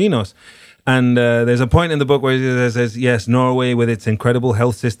Torremolinos. And there's a point in the book where it says, yes, Norway with its incredible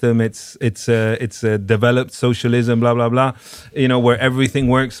health system, it's developed socialism, blah, blah, blah, where everything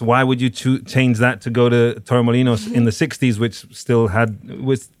works. Why would you change that to go to Torremolinos in the 60s, which still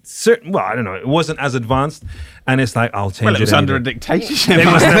was certain, well, I don't know, it wasn't as advanced. And it's like, I'll change it. Well, it was under a dictatorship.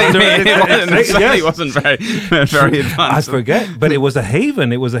 It wasn't very advanced. I forget, but it was a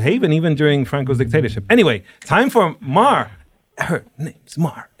haven. It was a haven even during Franco's dictatorship. Anyway, time for Mar. Her name's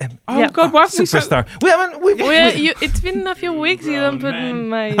Mar. Oh God! What superstar? It's been a few weeks. You don't put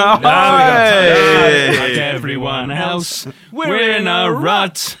my. Like everyone else, we're in a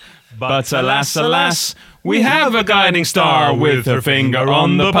rut. But alas, alas, we have a guiding star with her finger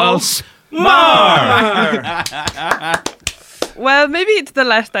on the pulse. Mar. Well, maybe it's the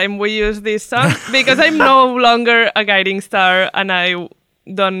last time we use this song because I'm no longer a guiding star, and I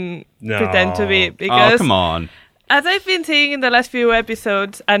don't pretend to be. Because come on. As I've been saying in the last few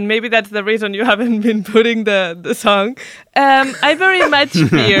episodes, and maybe that's the reason you haven't been putting the song, I very much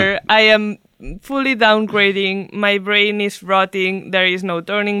fear I am fully downgrading, my brain is rotting, there is no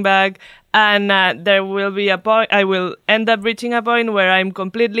turning back, and there will be a point, I will end up reaching a point where I'm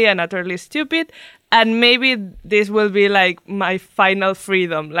completely and utterly stupid, and maybe this will be like my final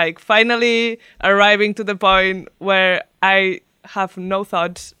freedom, like finally arriving to the point where I have no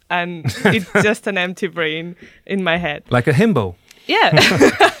thoughts and it's just an empty brain in my head. Like a himbo. Yeah,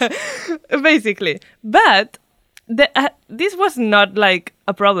 basically. But this was not like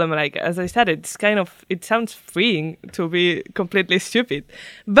a problem. Like, as I said, it sounds freeing to be completely stupid.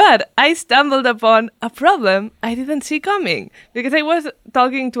 But I stumbled upon a problem I didn't see coming. Because I was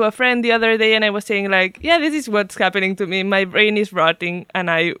talking to a friend the other day and I was saying like, yeah, this is what's happening to me. My brain is rotting and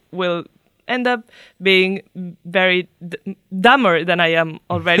I will end up being very dumber than I am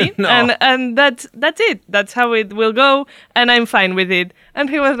already. No. And that's it. That's how it will go. And I'm fine with it. And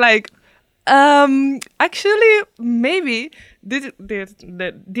he was like, actually, maybe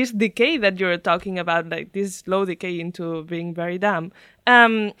this decay that you're talking about, like this slow decay into being very dumb,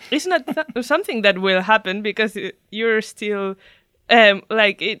 it's not something that will happen because you're still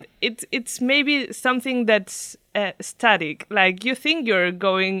it's maybe something that's static. Like you think you're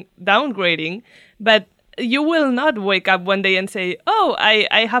downgrading, but you will not wake up one day and say, oh,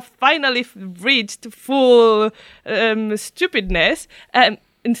 I have finally reached full stupidness.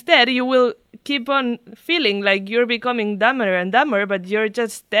 Instead, you will keep on feeling like you're becoming dumber and dumber, but you're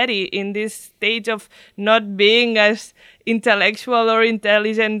just steady in this stage of not being as intellectual or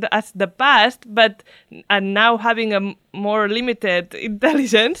intelligent as the past, and now having a more limited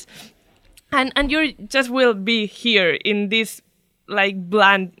intelligence. And you just will be here in this like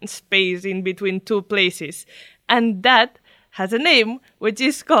bland space in between two places. And that has a name, which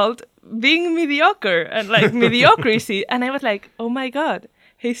is called being mediocre and like mediocrity. And I was like, oh my God.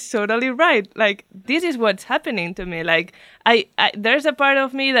 He's totally right. Like, this is what's happening to me. Like, I there's a part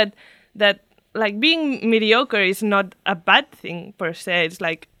of me that like being mediocre is not a bad thing per se. It's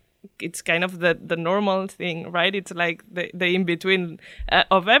like, it's kind of the normal thing, right? It's like the in between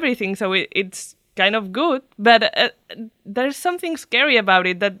of everything. So it's kind of good, but there's something scary about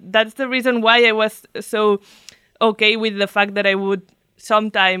it. That's the reason why I was so okay with the fact that I would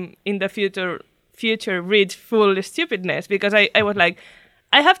sometime in the future reach full stupidness, because I was like,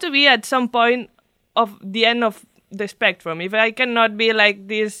 I have to be at some point of the end of the spectrum. If I cannot be like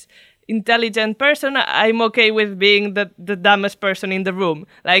this intelligent person, I'm okay with being the dumbest person in the room.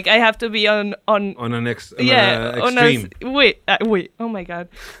 Like, I have to be on an extreme. Wait. Oh my God.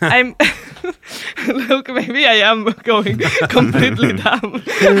 I'm. Look, maybe I am going completely dumb.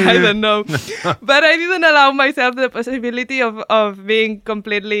 I don't know. But I didn't allow myself the possibility of being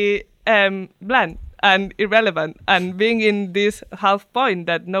completely bland and irrelevant and being in this half point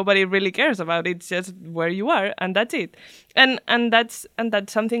that nobody really cares about. It's just where you are, and that's it. And that's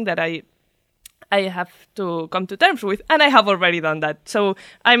something that I I have to come to terms with, and I have already done that. So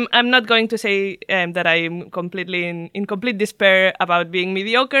I'm not going to say that I'm completely in complete despair about being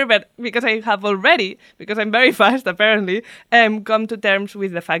mediocre, but because I have already, because I'm very fast apparently, come to terms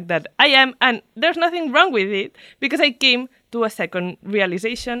with the fact that I am, and there's nothing wrong with it, because I came to a second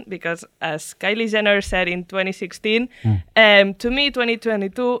realization, because as Kylie Jenner said in 2016, to me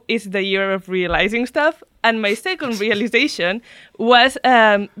 2022 is the year of realizing stuff. And my second realization was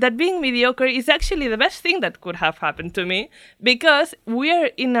that being mediocre is actually the best thing that could have happened to me, because we're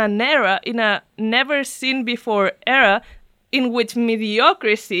in an era, in a never-seen-before era, in which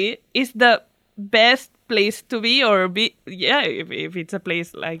mediocrity is the best place to be, or be, if it's a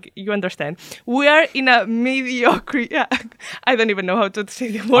place, like, you understand. We are in a mediocre... I don't even know how to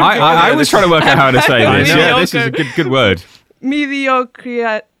say the word. I was trying to work out how to say this. Yeah, this is a good word.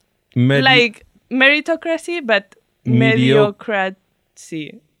 Mediocre... like... meritocracy, but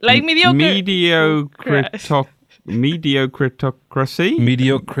mediocracy. Like mediocre... Mediocritocracy? Mediocritocracy.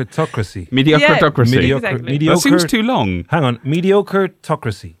 Mediocritocracy. Yeah, exactly. That seems too long. Hang on.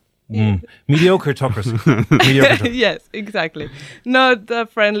 Mediocritocracy. Mediocritocracy. Mediocritocracy. Yes, exactly. Not a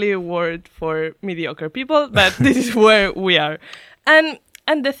friendly word for mediocre people, but this is where we are. And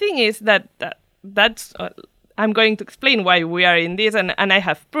the thing is that's... I'm going to explain why we are in this, and I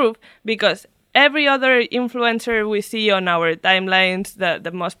have proof, because every other influencer we see on our timelines,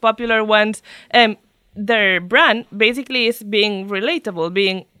 the most popular ones, their brand basically is being relatable,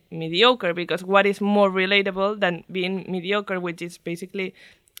 being mediocre, because what is more relatable than being mediocre, which is basically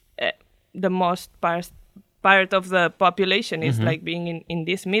the most part of the population is like being in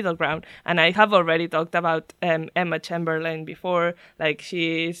this middle ground. And I have already talked about Emma Chamberlain before, like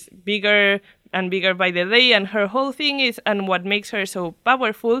she is bigger and bigger by the day, and her whole thing is, and what makes her so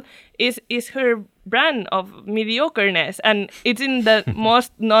powerful is her brand of mediocreness, and it's in the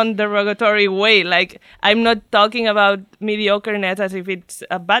most non-derogatory way. Like, I'm not talking about mediocreness as if it's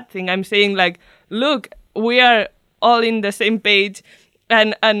a bad thing. I'm saying, like, look, we are all in the same page,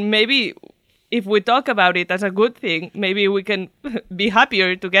 and maybe if we talk about it as a good thing, maybe we can be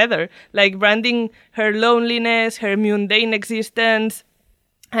happier together. Like, branding her loneliness, her mundane existence,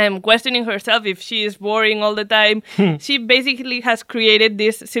 questioning herself if she is boring all the time. She basically has created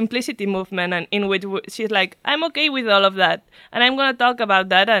this simplicity movement, and in which she's like, I'm okay with all of that, and I'm going to talk about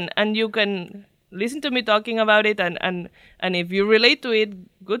that, and you can listen to me talking about it, and if you relate to it,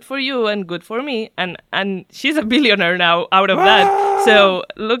 good for you and good for me, and she's a billionaire now out of that. So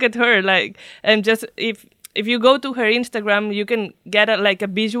look at her, like, and just if you go to her Instagram, you can get a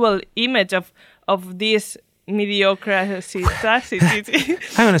visual image of this mediocrity.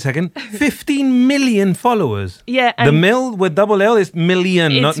 Hang on a second. 15 million followers. Yeah. The mill with double L is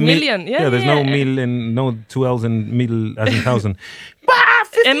million, it's not million. Yeah, there's no mil in, no two L's in middle as in thousand.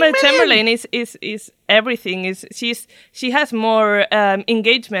 Emma Chamberlain is everything. She has more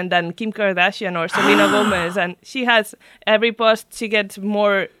engagement than Kim Kardashian or Selena Gomez, and she has every post she gets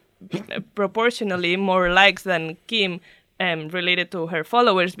more proportionally more likes than Kim, related to her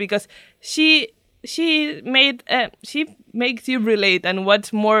followers, because she makes you relate. And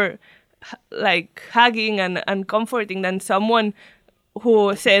what's more like hugging and comforting than someone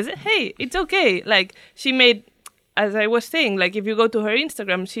who says, hey, it's okay. Like, she made, as I was saying, like, if you go to her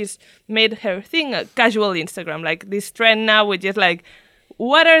Instagram, she's made her thing a casual Instagram, like this trend now, which is like,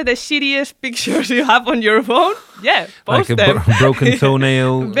 what are the shittiest pictures you have on your phone? Yeah, post like them. Broken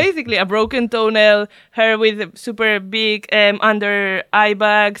toenail. Basically, a broken toenail, her with super big under eye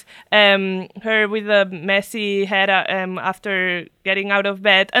bags, her with a messy head after getting out of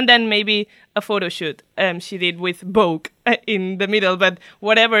bed, and then maybe a photo shoot she did with Vogue in the middle. But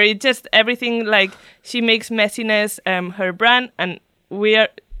whatever, it's just everything, like, she makes messiness her brand, and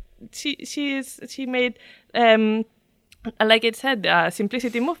she made... like it said,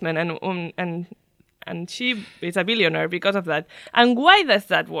 simplicity movement, and she is a billionaire because of that. And why does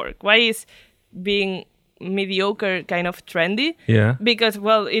that work? Why is being mediocre kind of trendy? Yeah. Because,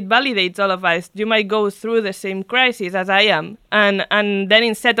 well, it validates all of us. You might go through the same crisis as I am, and then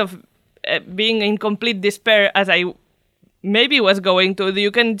instead of being in complete despair as I maybe was going to,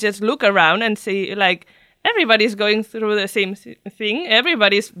 you can just look around and see, like, everybody's going through the same thing.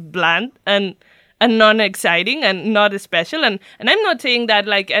 Everybody's bland and non-exciting and not special. And I'm not saying that,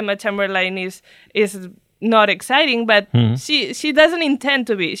 like, Emma Chamberlain is not exciting, but she doesn't intend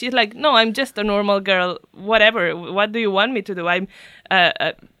to be. She's like, no, I'm just a normal girl, whatever. What do you want me to do? I'm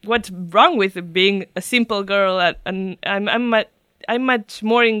what's wrong with being a simple girl? And I'm much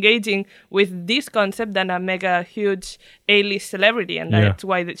more engaging with this concept than a mega huge A-list celebrity, and that's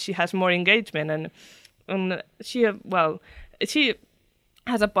why that she has more engagement. And she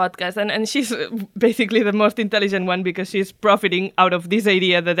has a podcast, and she's basically the most intelligent one because she's profiting out of this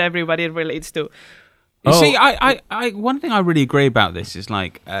idea that everybody relates to. You see, I one thing I really agree about this is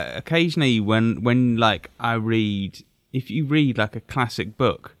like occasionally when like I read, if you read like a classic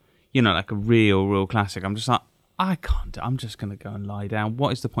book, you know, like a real classic, I'm just like, I can't. I'm just going to go and lie down.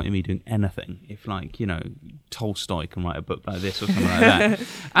 What is the point of me doing anything if, like, you know, Tolstoy can write a book like this or something like that?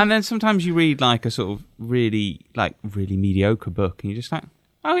 And then sometimes you read like a sort of really mediocre book, and you're just like,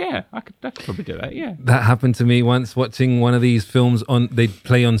 oh yeah, I could probably do that. Yeah, that happened to me once watching one of these films they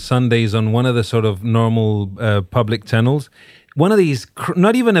play on Sundays on one of the sort of normal public channels. One of these,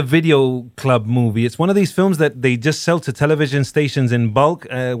 not even a video club movie. It's one of these films that they just sell to television stations in bulk.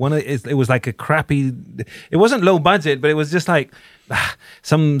 It was like a crappy. It wasn't low budget, but it was just like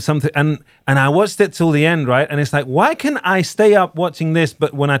something. And I watched it till the end, right? And it's like, why can I stay up watching this?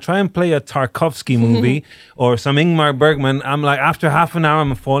 But when I try and play a Tarkovsky movie or some Ingmar Bergman, I'm like, after half an hour,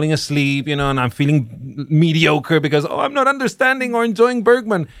 I'm falling asleep, you know, and I'm feeling mediocre because, I'm not understanding or enjoying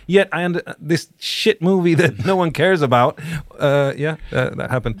Bergman. Yet this shit movie that no one cares about. That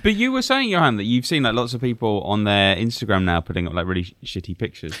happened. But you were saying, Johan, that you've seen like lots of people on their Instagram now putting up like really shitty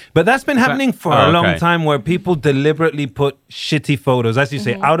pictures. But that's been happening for a long time, where people deliberately put shitty photos, as you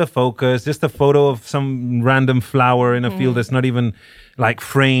say, out of focus, just a photo of some random flower in a field that's not even like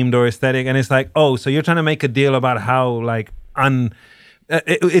framed or aesthetic. And it's like, so you're trying to make a deal about how like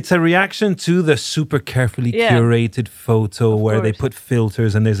it's a reaction to the super carefully curated photo where they put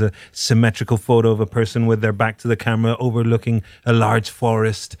filters and there's a symmetrical photo of a person with their back to the camera overlooking a large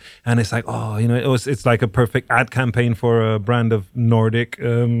forest, and it's like, it's like a perfect ad campaign for a brand of Nordic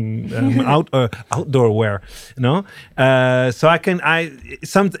outdoor wear, you know. So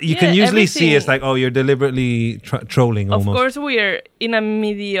you can usually see it's like, you're deliberately trolling almost. Of course, we're in a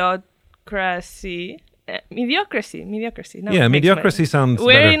mediocrity. No, yeah, mediocrity sounds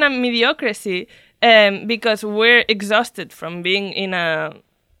We're better. in a mediocrity because we're exhausted from being in a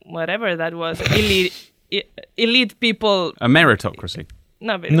whatever that was elite people. A meritocracy.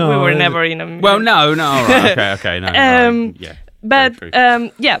 No, but we were never in a. Well, no, all right, okay, no. Yeah. But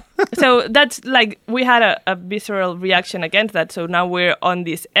so that's like we had a visceral reaction against that. So now we're on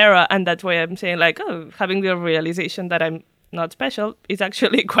this era, and that's why I'm saying like, having the realization that I'm not special is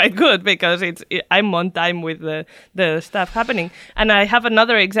actually quite good because I'm on time with the stuff happening. And I have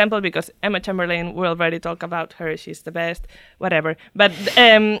another example because Emma Chamberlain, we already talked about her, she's the best, whatever. But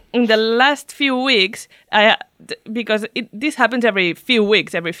in the last few weeks, because this happens every few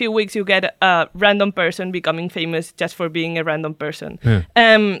weeks you get a random person becoming famous just for being a random person.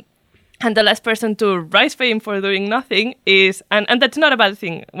 And the last person to rise fame for doing nothing is, and that's not a bad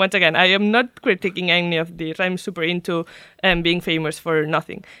thing. Once again, I am not critiquing any of this. I'm super into being famous for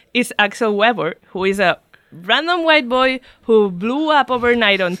nothing. It's Axel Weber, who is a random white boy who blew up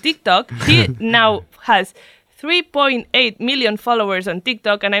overnight on TikTok. He now has 3.8 million followers on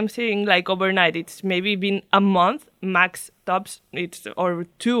TikTok, and I'm saying like overnight. It's maybe been a month, max tops, or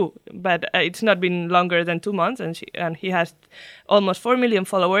 2, but it's not been longer than 2 months, and he has almost 4 million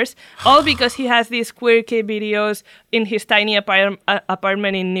followers, all because he has these queer K videos in his tiny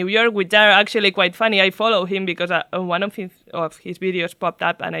apartment in New York, which are actually quite funny. I follow him because one of his videos popped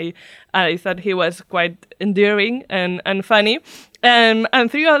up, and I thought he was quite endearing and funny. And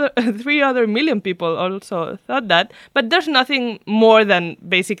 3 other million people also thought that, but there's nothing more than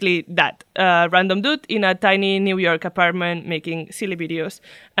basically that random dude in a tiny New York apartment making silly videos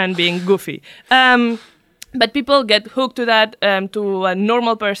and being goofy. But people get hooked to that, to a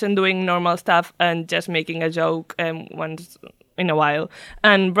normal person doing normal stuff and just making a joke once in a while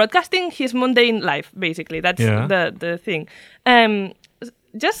and broadcasting his mundane life. Basically, that's the thing.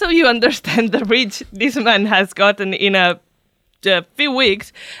 Just so you understand the reach this man has gotten in a few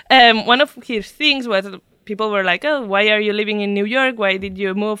weeks, one of his things was people were like, why are you living in New York? Why did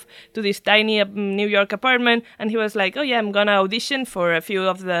you move to this tiny New York apartment? And he was like, I'm gonna audition for a few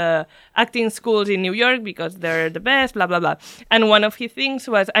of the acting schools in New York because they're the best, blah, blah, blah. And one of his things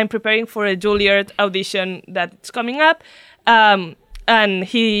was, I'm preparing for a Juilliard audition that's coming up. And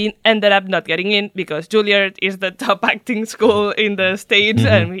he ended up not getting in because Juilliard is the top acting school in the States,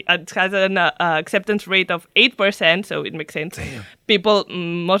 and it has an acceptance rate of 8%, so it makes sense. Damn. People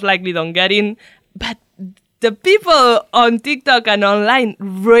most likely don't get in. But the people on TikTok and online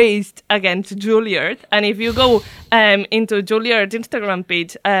raced against Juilliard. And if you go into Juilliard's Instagram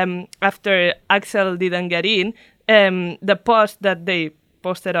page after Axel didn't get in, the post that they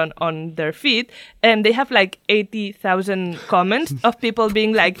posted on their feed, and they have like 80,000 comments of people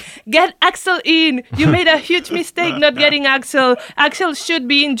being like, "Get Axel in! You made a huge mistake not getting Axel. Axel should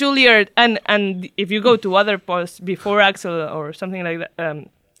be in Juilliard." And if you go to other posts before Axel or something like that,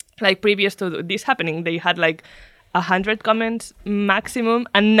 like previous to this happening, they had like 100 comments maximum,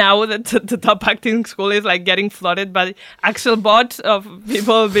 and now the top acting school is like getting flooded by Axel bots of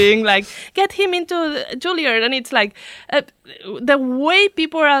people being like, "Get him into Juilliard," and it's like the way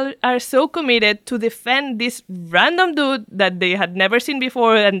people are so committed to defend this random dude that they had never seen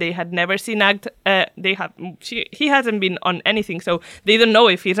before and they had never seen act. He hasn't been on anything, so they don't know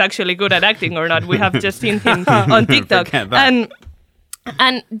if he's actually good at acting or not. We have just seen him on TikTok,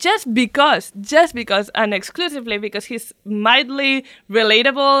 and just because and exclusively because he's mildly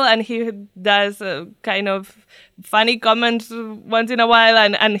relatable and he does kind of funny comments once in a while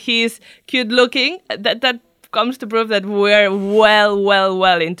and he's cute looking, that comes to prove that we're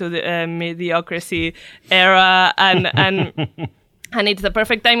well into the mediocrity era, and and it's the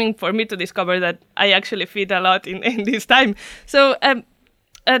perfect timing for me to discover that I actually fit a lot in this time. So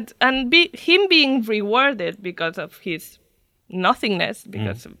him being rewarded because of his nothingness,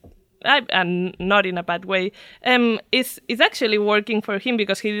 because and not in a bad way, is actually working for him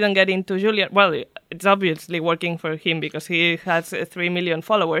because he didn't get into Juilliard. Well, it's obviously working for him because he has 3 million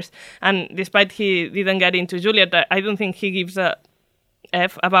followers, and despite he didn't get into Juilliard, I don't think he gives a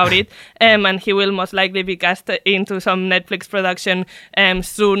F about it, and he will most likely be cast into some Netflix production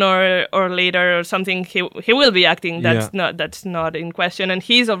sooner or later or something. He will be acting. That's not in question, and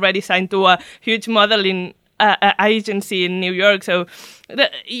he's already signed to a huge modeling agency in New York, so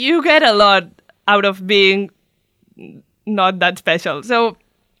you get a lot out of being not that special. So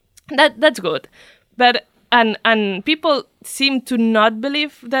that's good, but and people seem to not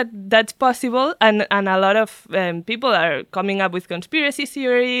believe that that's possible, and a lot of people are coming up with conspiracy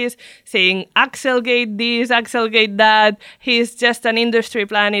theories saying Axelgate this, Axelgate that. He's just an industry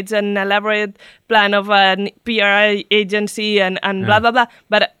plan. It's an elaborate plan of an PR agency and blah blah blah.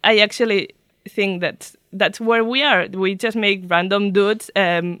 But I actually think that's where we are. We just make random dudes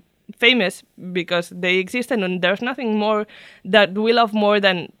famous because they exist, and there's nothing more that we love more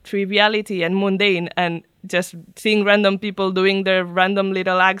than triviality and mundane and just seeing random people doing their random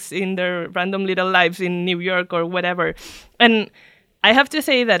little acts in their random little lives in New York or whatever. And I have to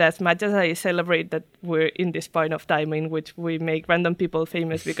say that as much as I celebrate that we're in this point of time in which we make random people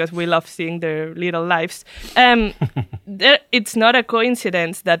famous because we love seeing their little lives, it's not a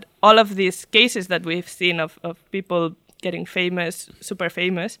coincidence that all of these cases that we've seen of people getting famous, super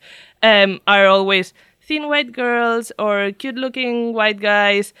famous, are always thin white girls or cute-looking white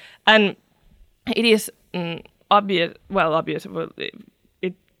guys, and it is obvious.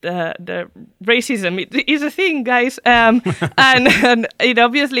 The racism it is a thing, guys, and it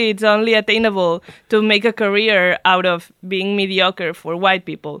obviously it's only attainable to make a career out of being mediocre for white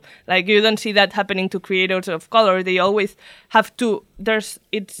people. Like, you don't see that happening to creators of color. They always have to.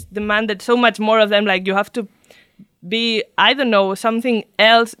 It's demanded so much more of them. Like, you have to be, I don't know, something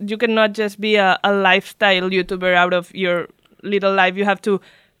else. You cannot just be a lifestyle YouTuber out of your little life. You have to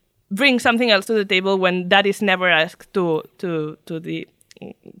bring something else to the table when that is never asked to the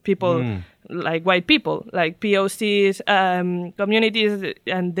people like white people, like POCs, communities,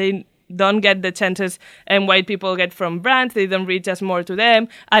 and they don't get the chances and white people get from brands. They don't reach us more to them,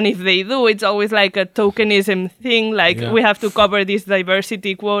 and if they do, it's always like a tokenism thing, like we have to cover this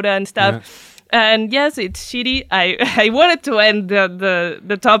diversity quota and stuff. And yes, it's shitty. I wanted to end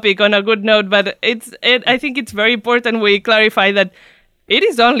the topic on a good note, but I think it's very important we clarify that it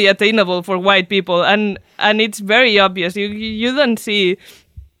is only attainable for white people, and it's very obvious. You don't see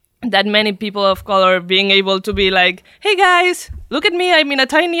that many people of color being able to be like, "Hey guys, look at me! I'm in a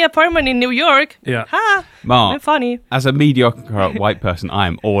tiny apartment in New York. Yeah, ha, Mark, I'm funny." As a mediocre white person, I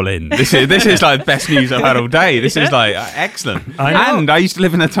am all in. This is like best news I've had all day. This is like excellent. And I used to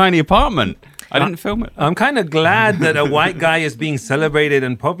live in a tiny apartment. I didn't film it. I'm kind of glad that a white guy is being celebrated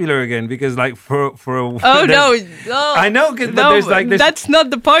and popular again, because like for a I know, because there's like this. That's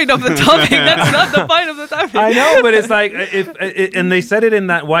not the point of the topic. That's not the point of the topic. I know, but it's like and they said it in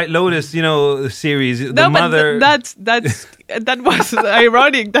that White Lotus, series. But that was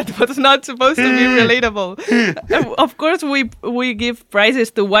ironic. That was not supposed to be relatable. Of course, we give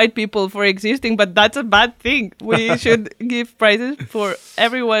prizes to white people for existing, but that's a bad thing. We should give prizes for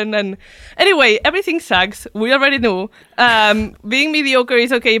everyone. And anyway, everything sucks. We already knew. Being mediocre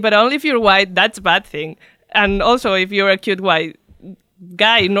is okay, but only if you're white. That's a bad thing. And also, if you're a cute white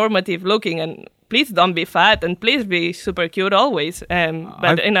guy, normative looking, and please don't be fat, and please be super cute always.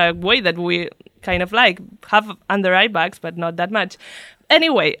 But in a way that we kind of like. Have under eye bags, but not that much.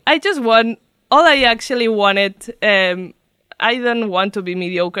 Anyway, I just want, all I actually wanted, I don't want to be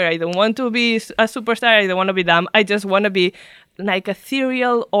mediocre, I don't want to be a superstar, I don't want to be dumb, I just want to be like a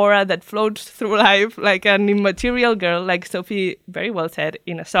ethereal aura that floats through life, like an immaterial girl, like Sophie very well said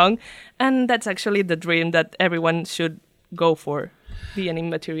in a song. And that's actually the dream that everyone should go for, be an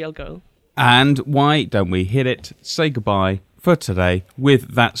immaterial girl. And why don't we hit it, say goodbye for today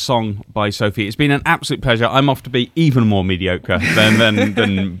with that song by Sophie. It's been an absolute pleasure. I'm off to be even more mediocre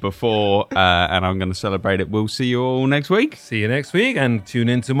than before, and I'm going to celebrate it. We'll see you all next week. See you next week, and tune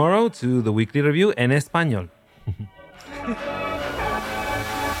in tomorrow to the Weekly Review en español.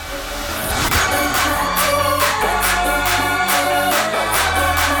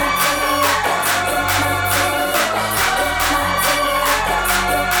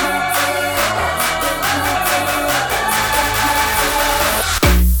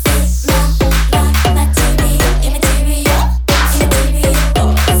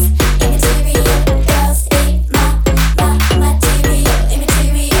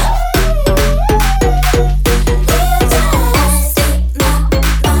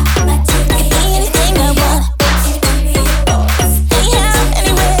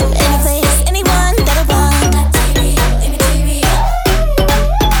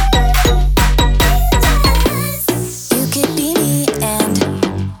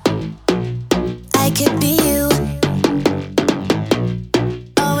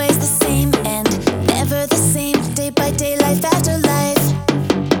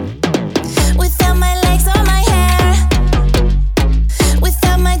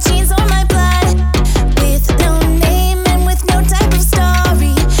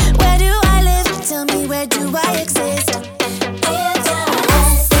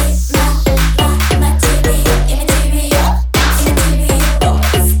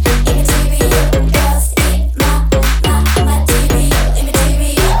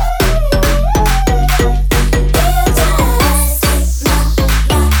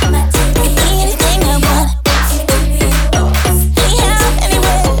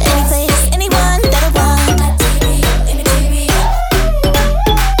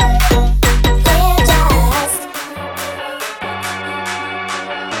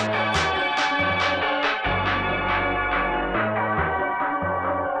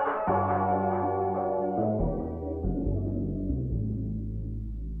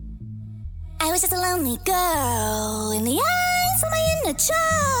 I was just a lonely girl in the eyes of my inner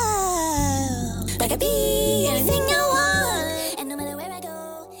child. But I could be anything I want, and no matter where I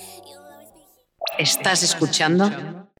go, you'll always be here. Estás escuchando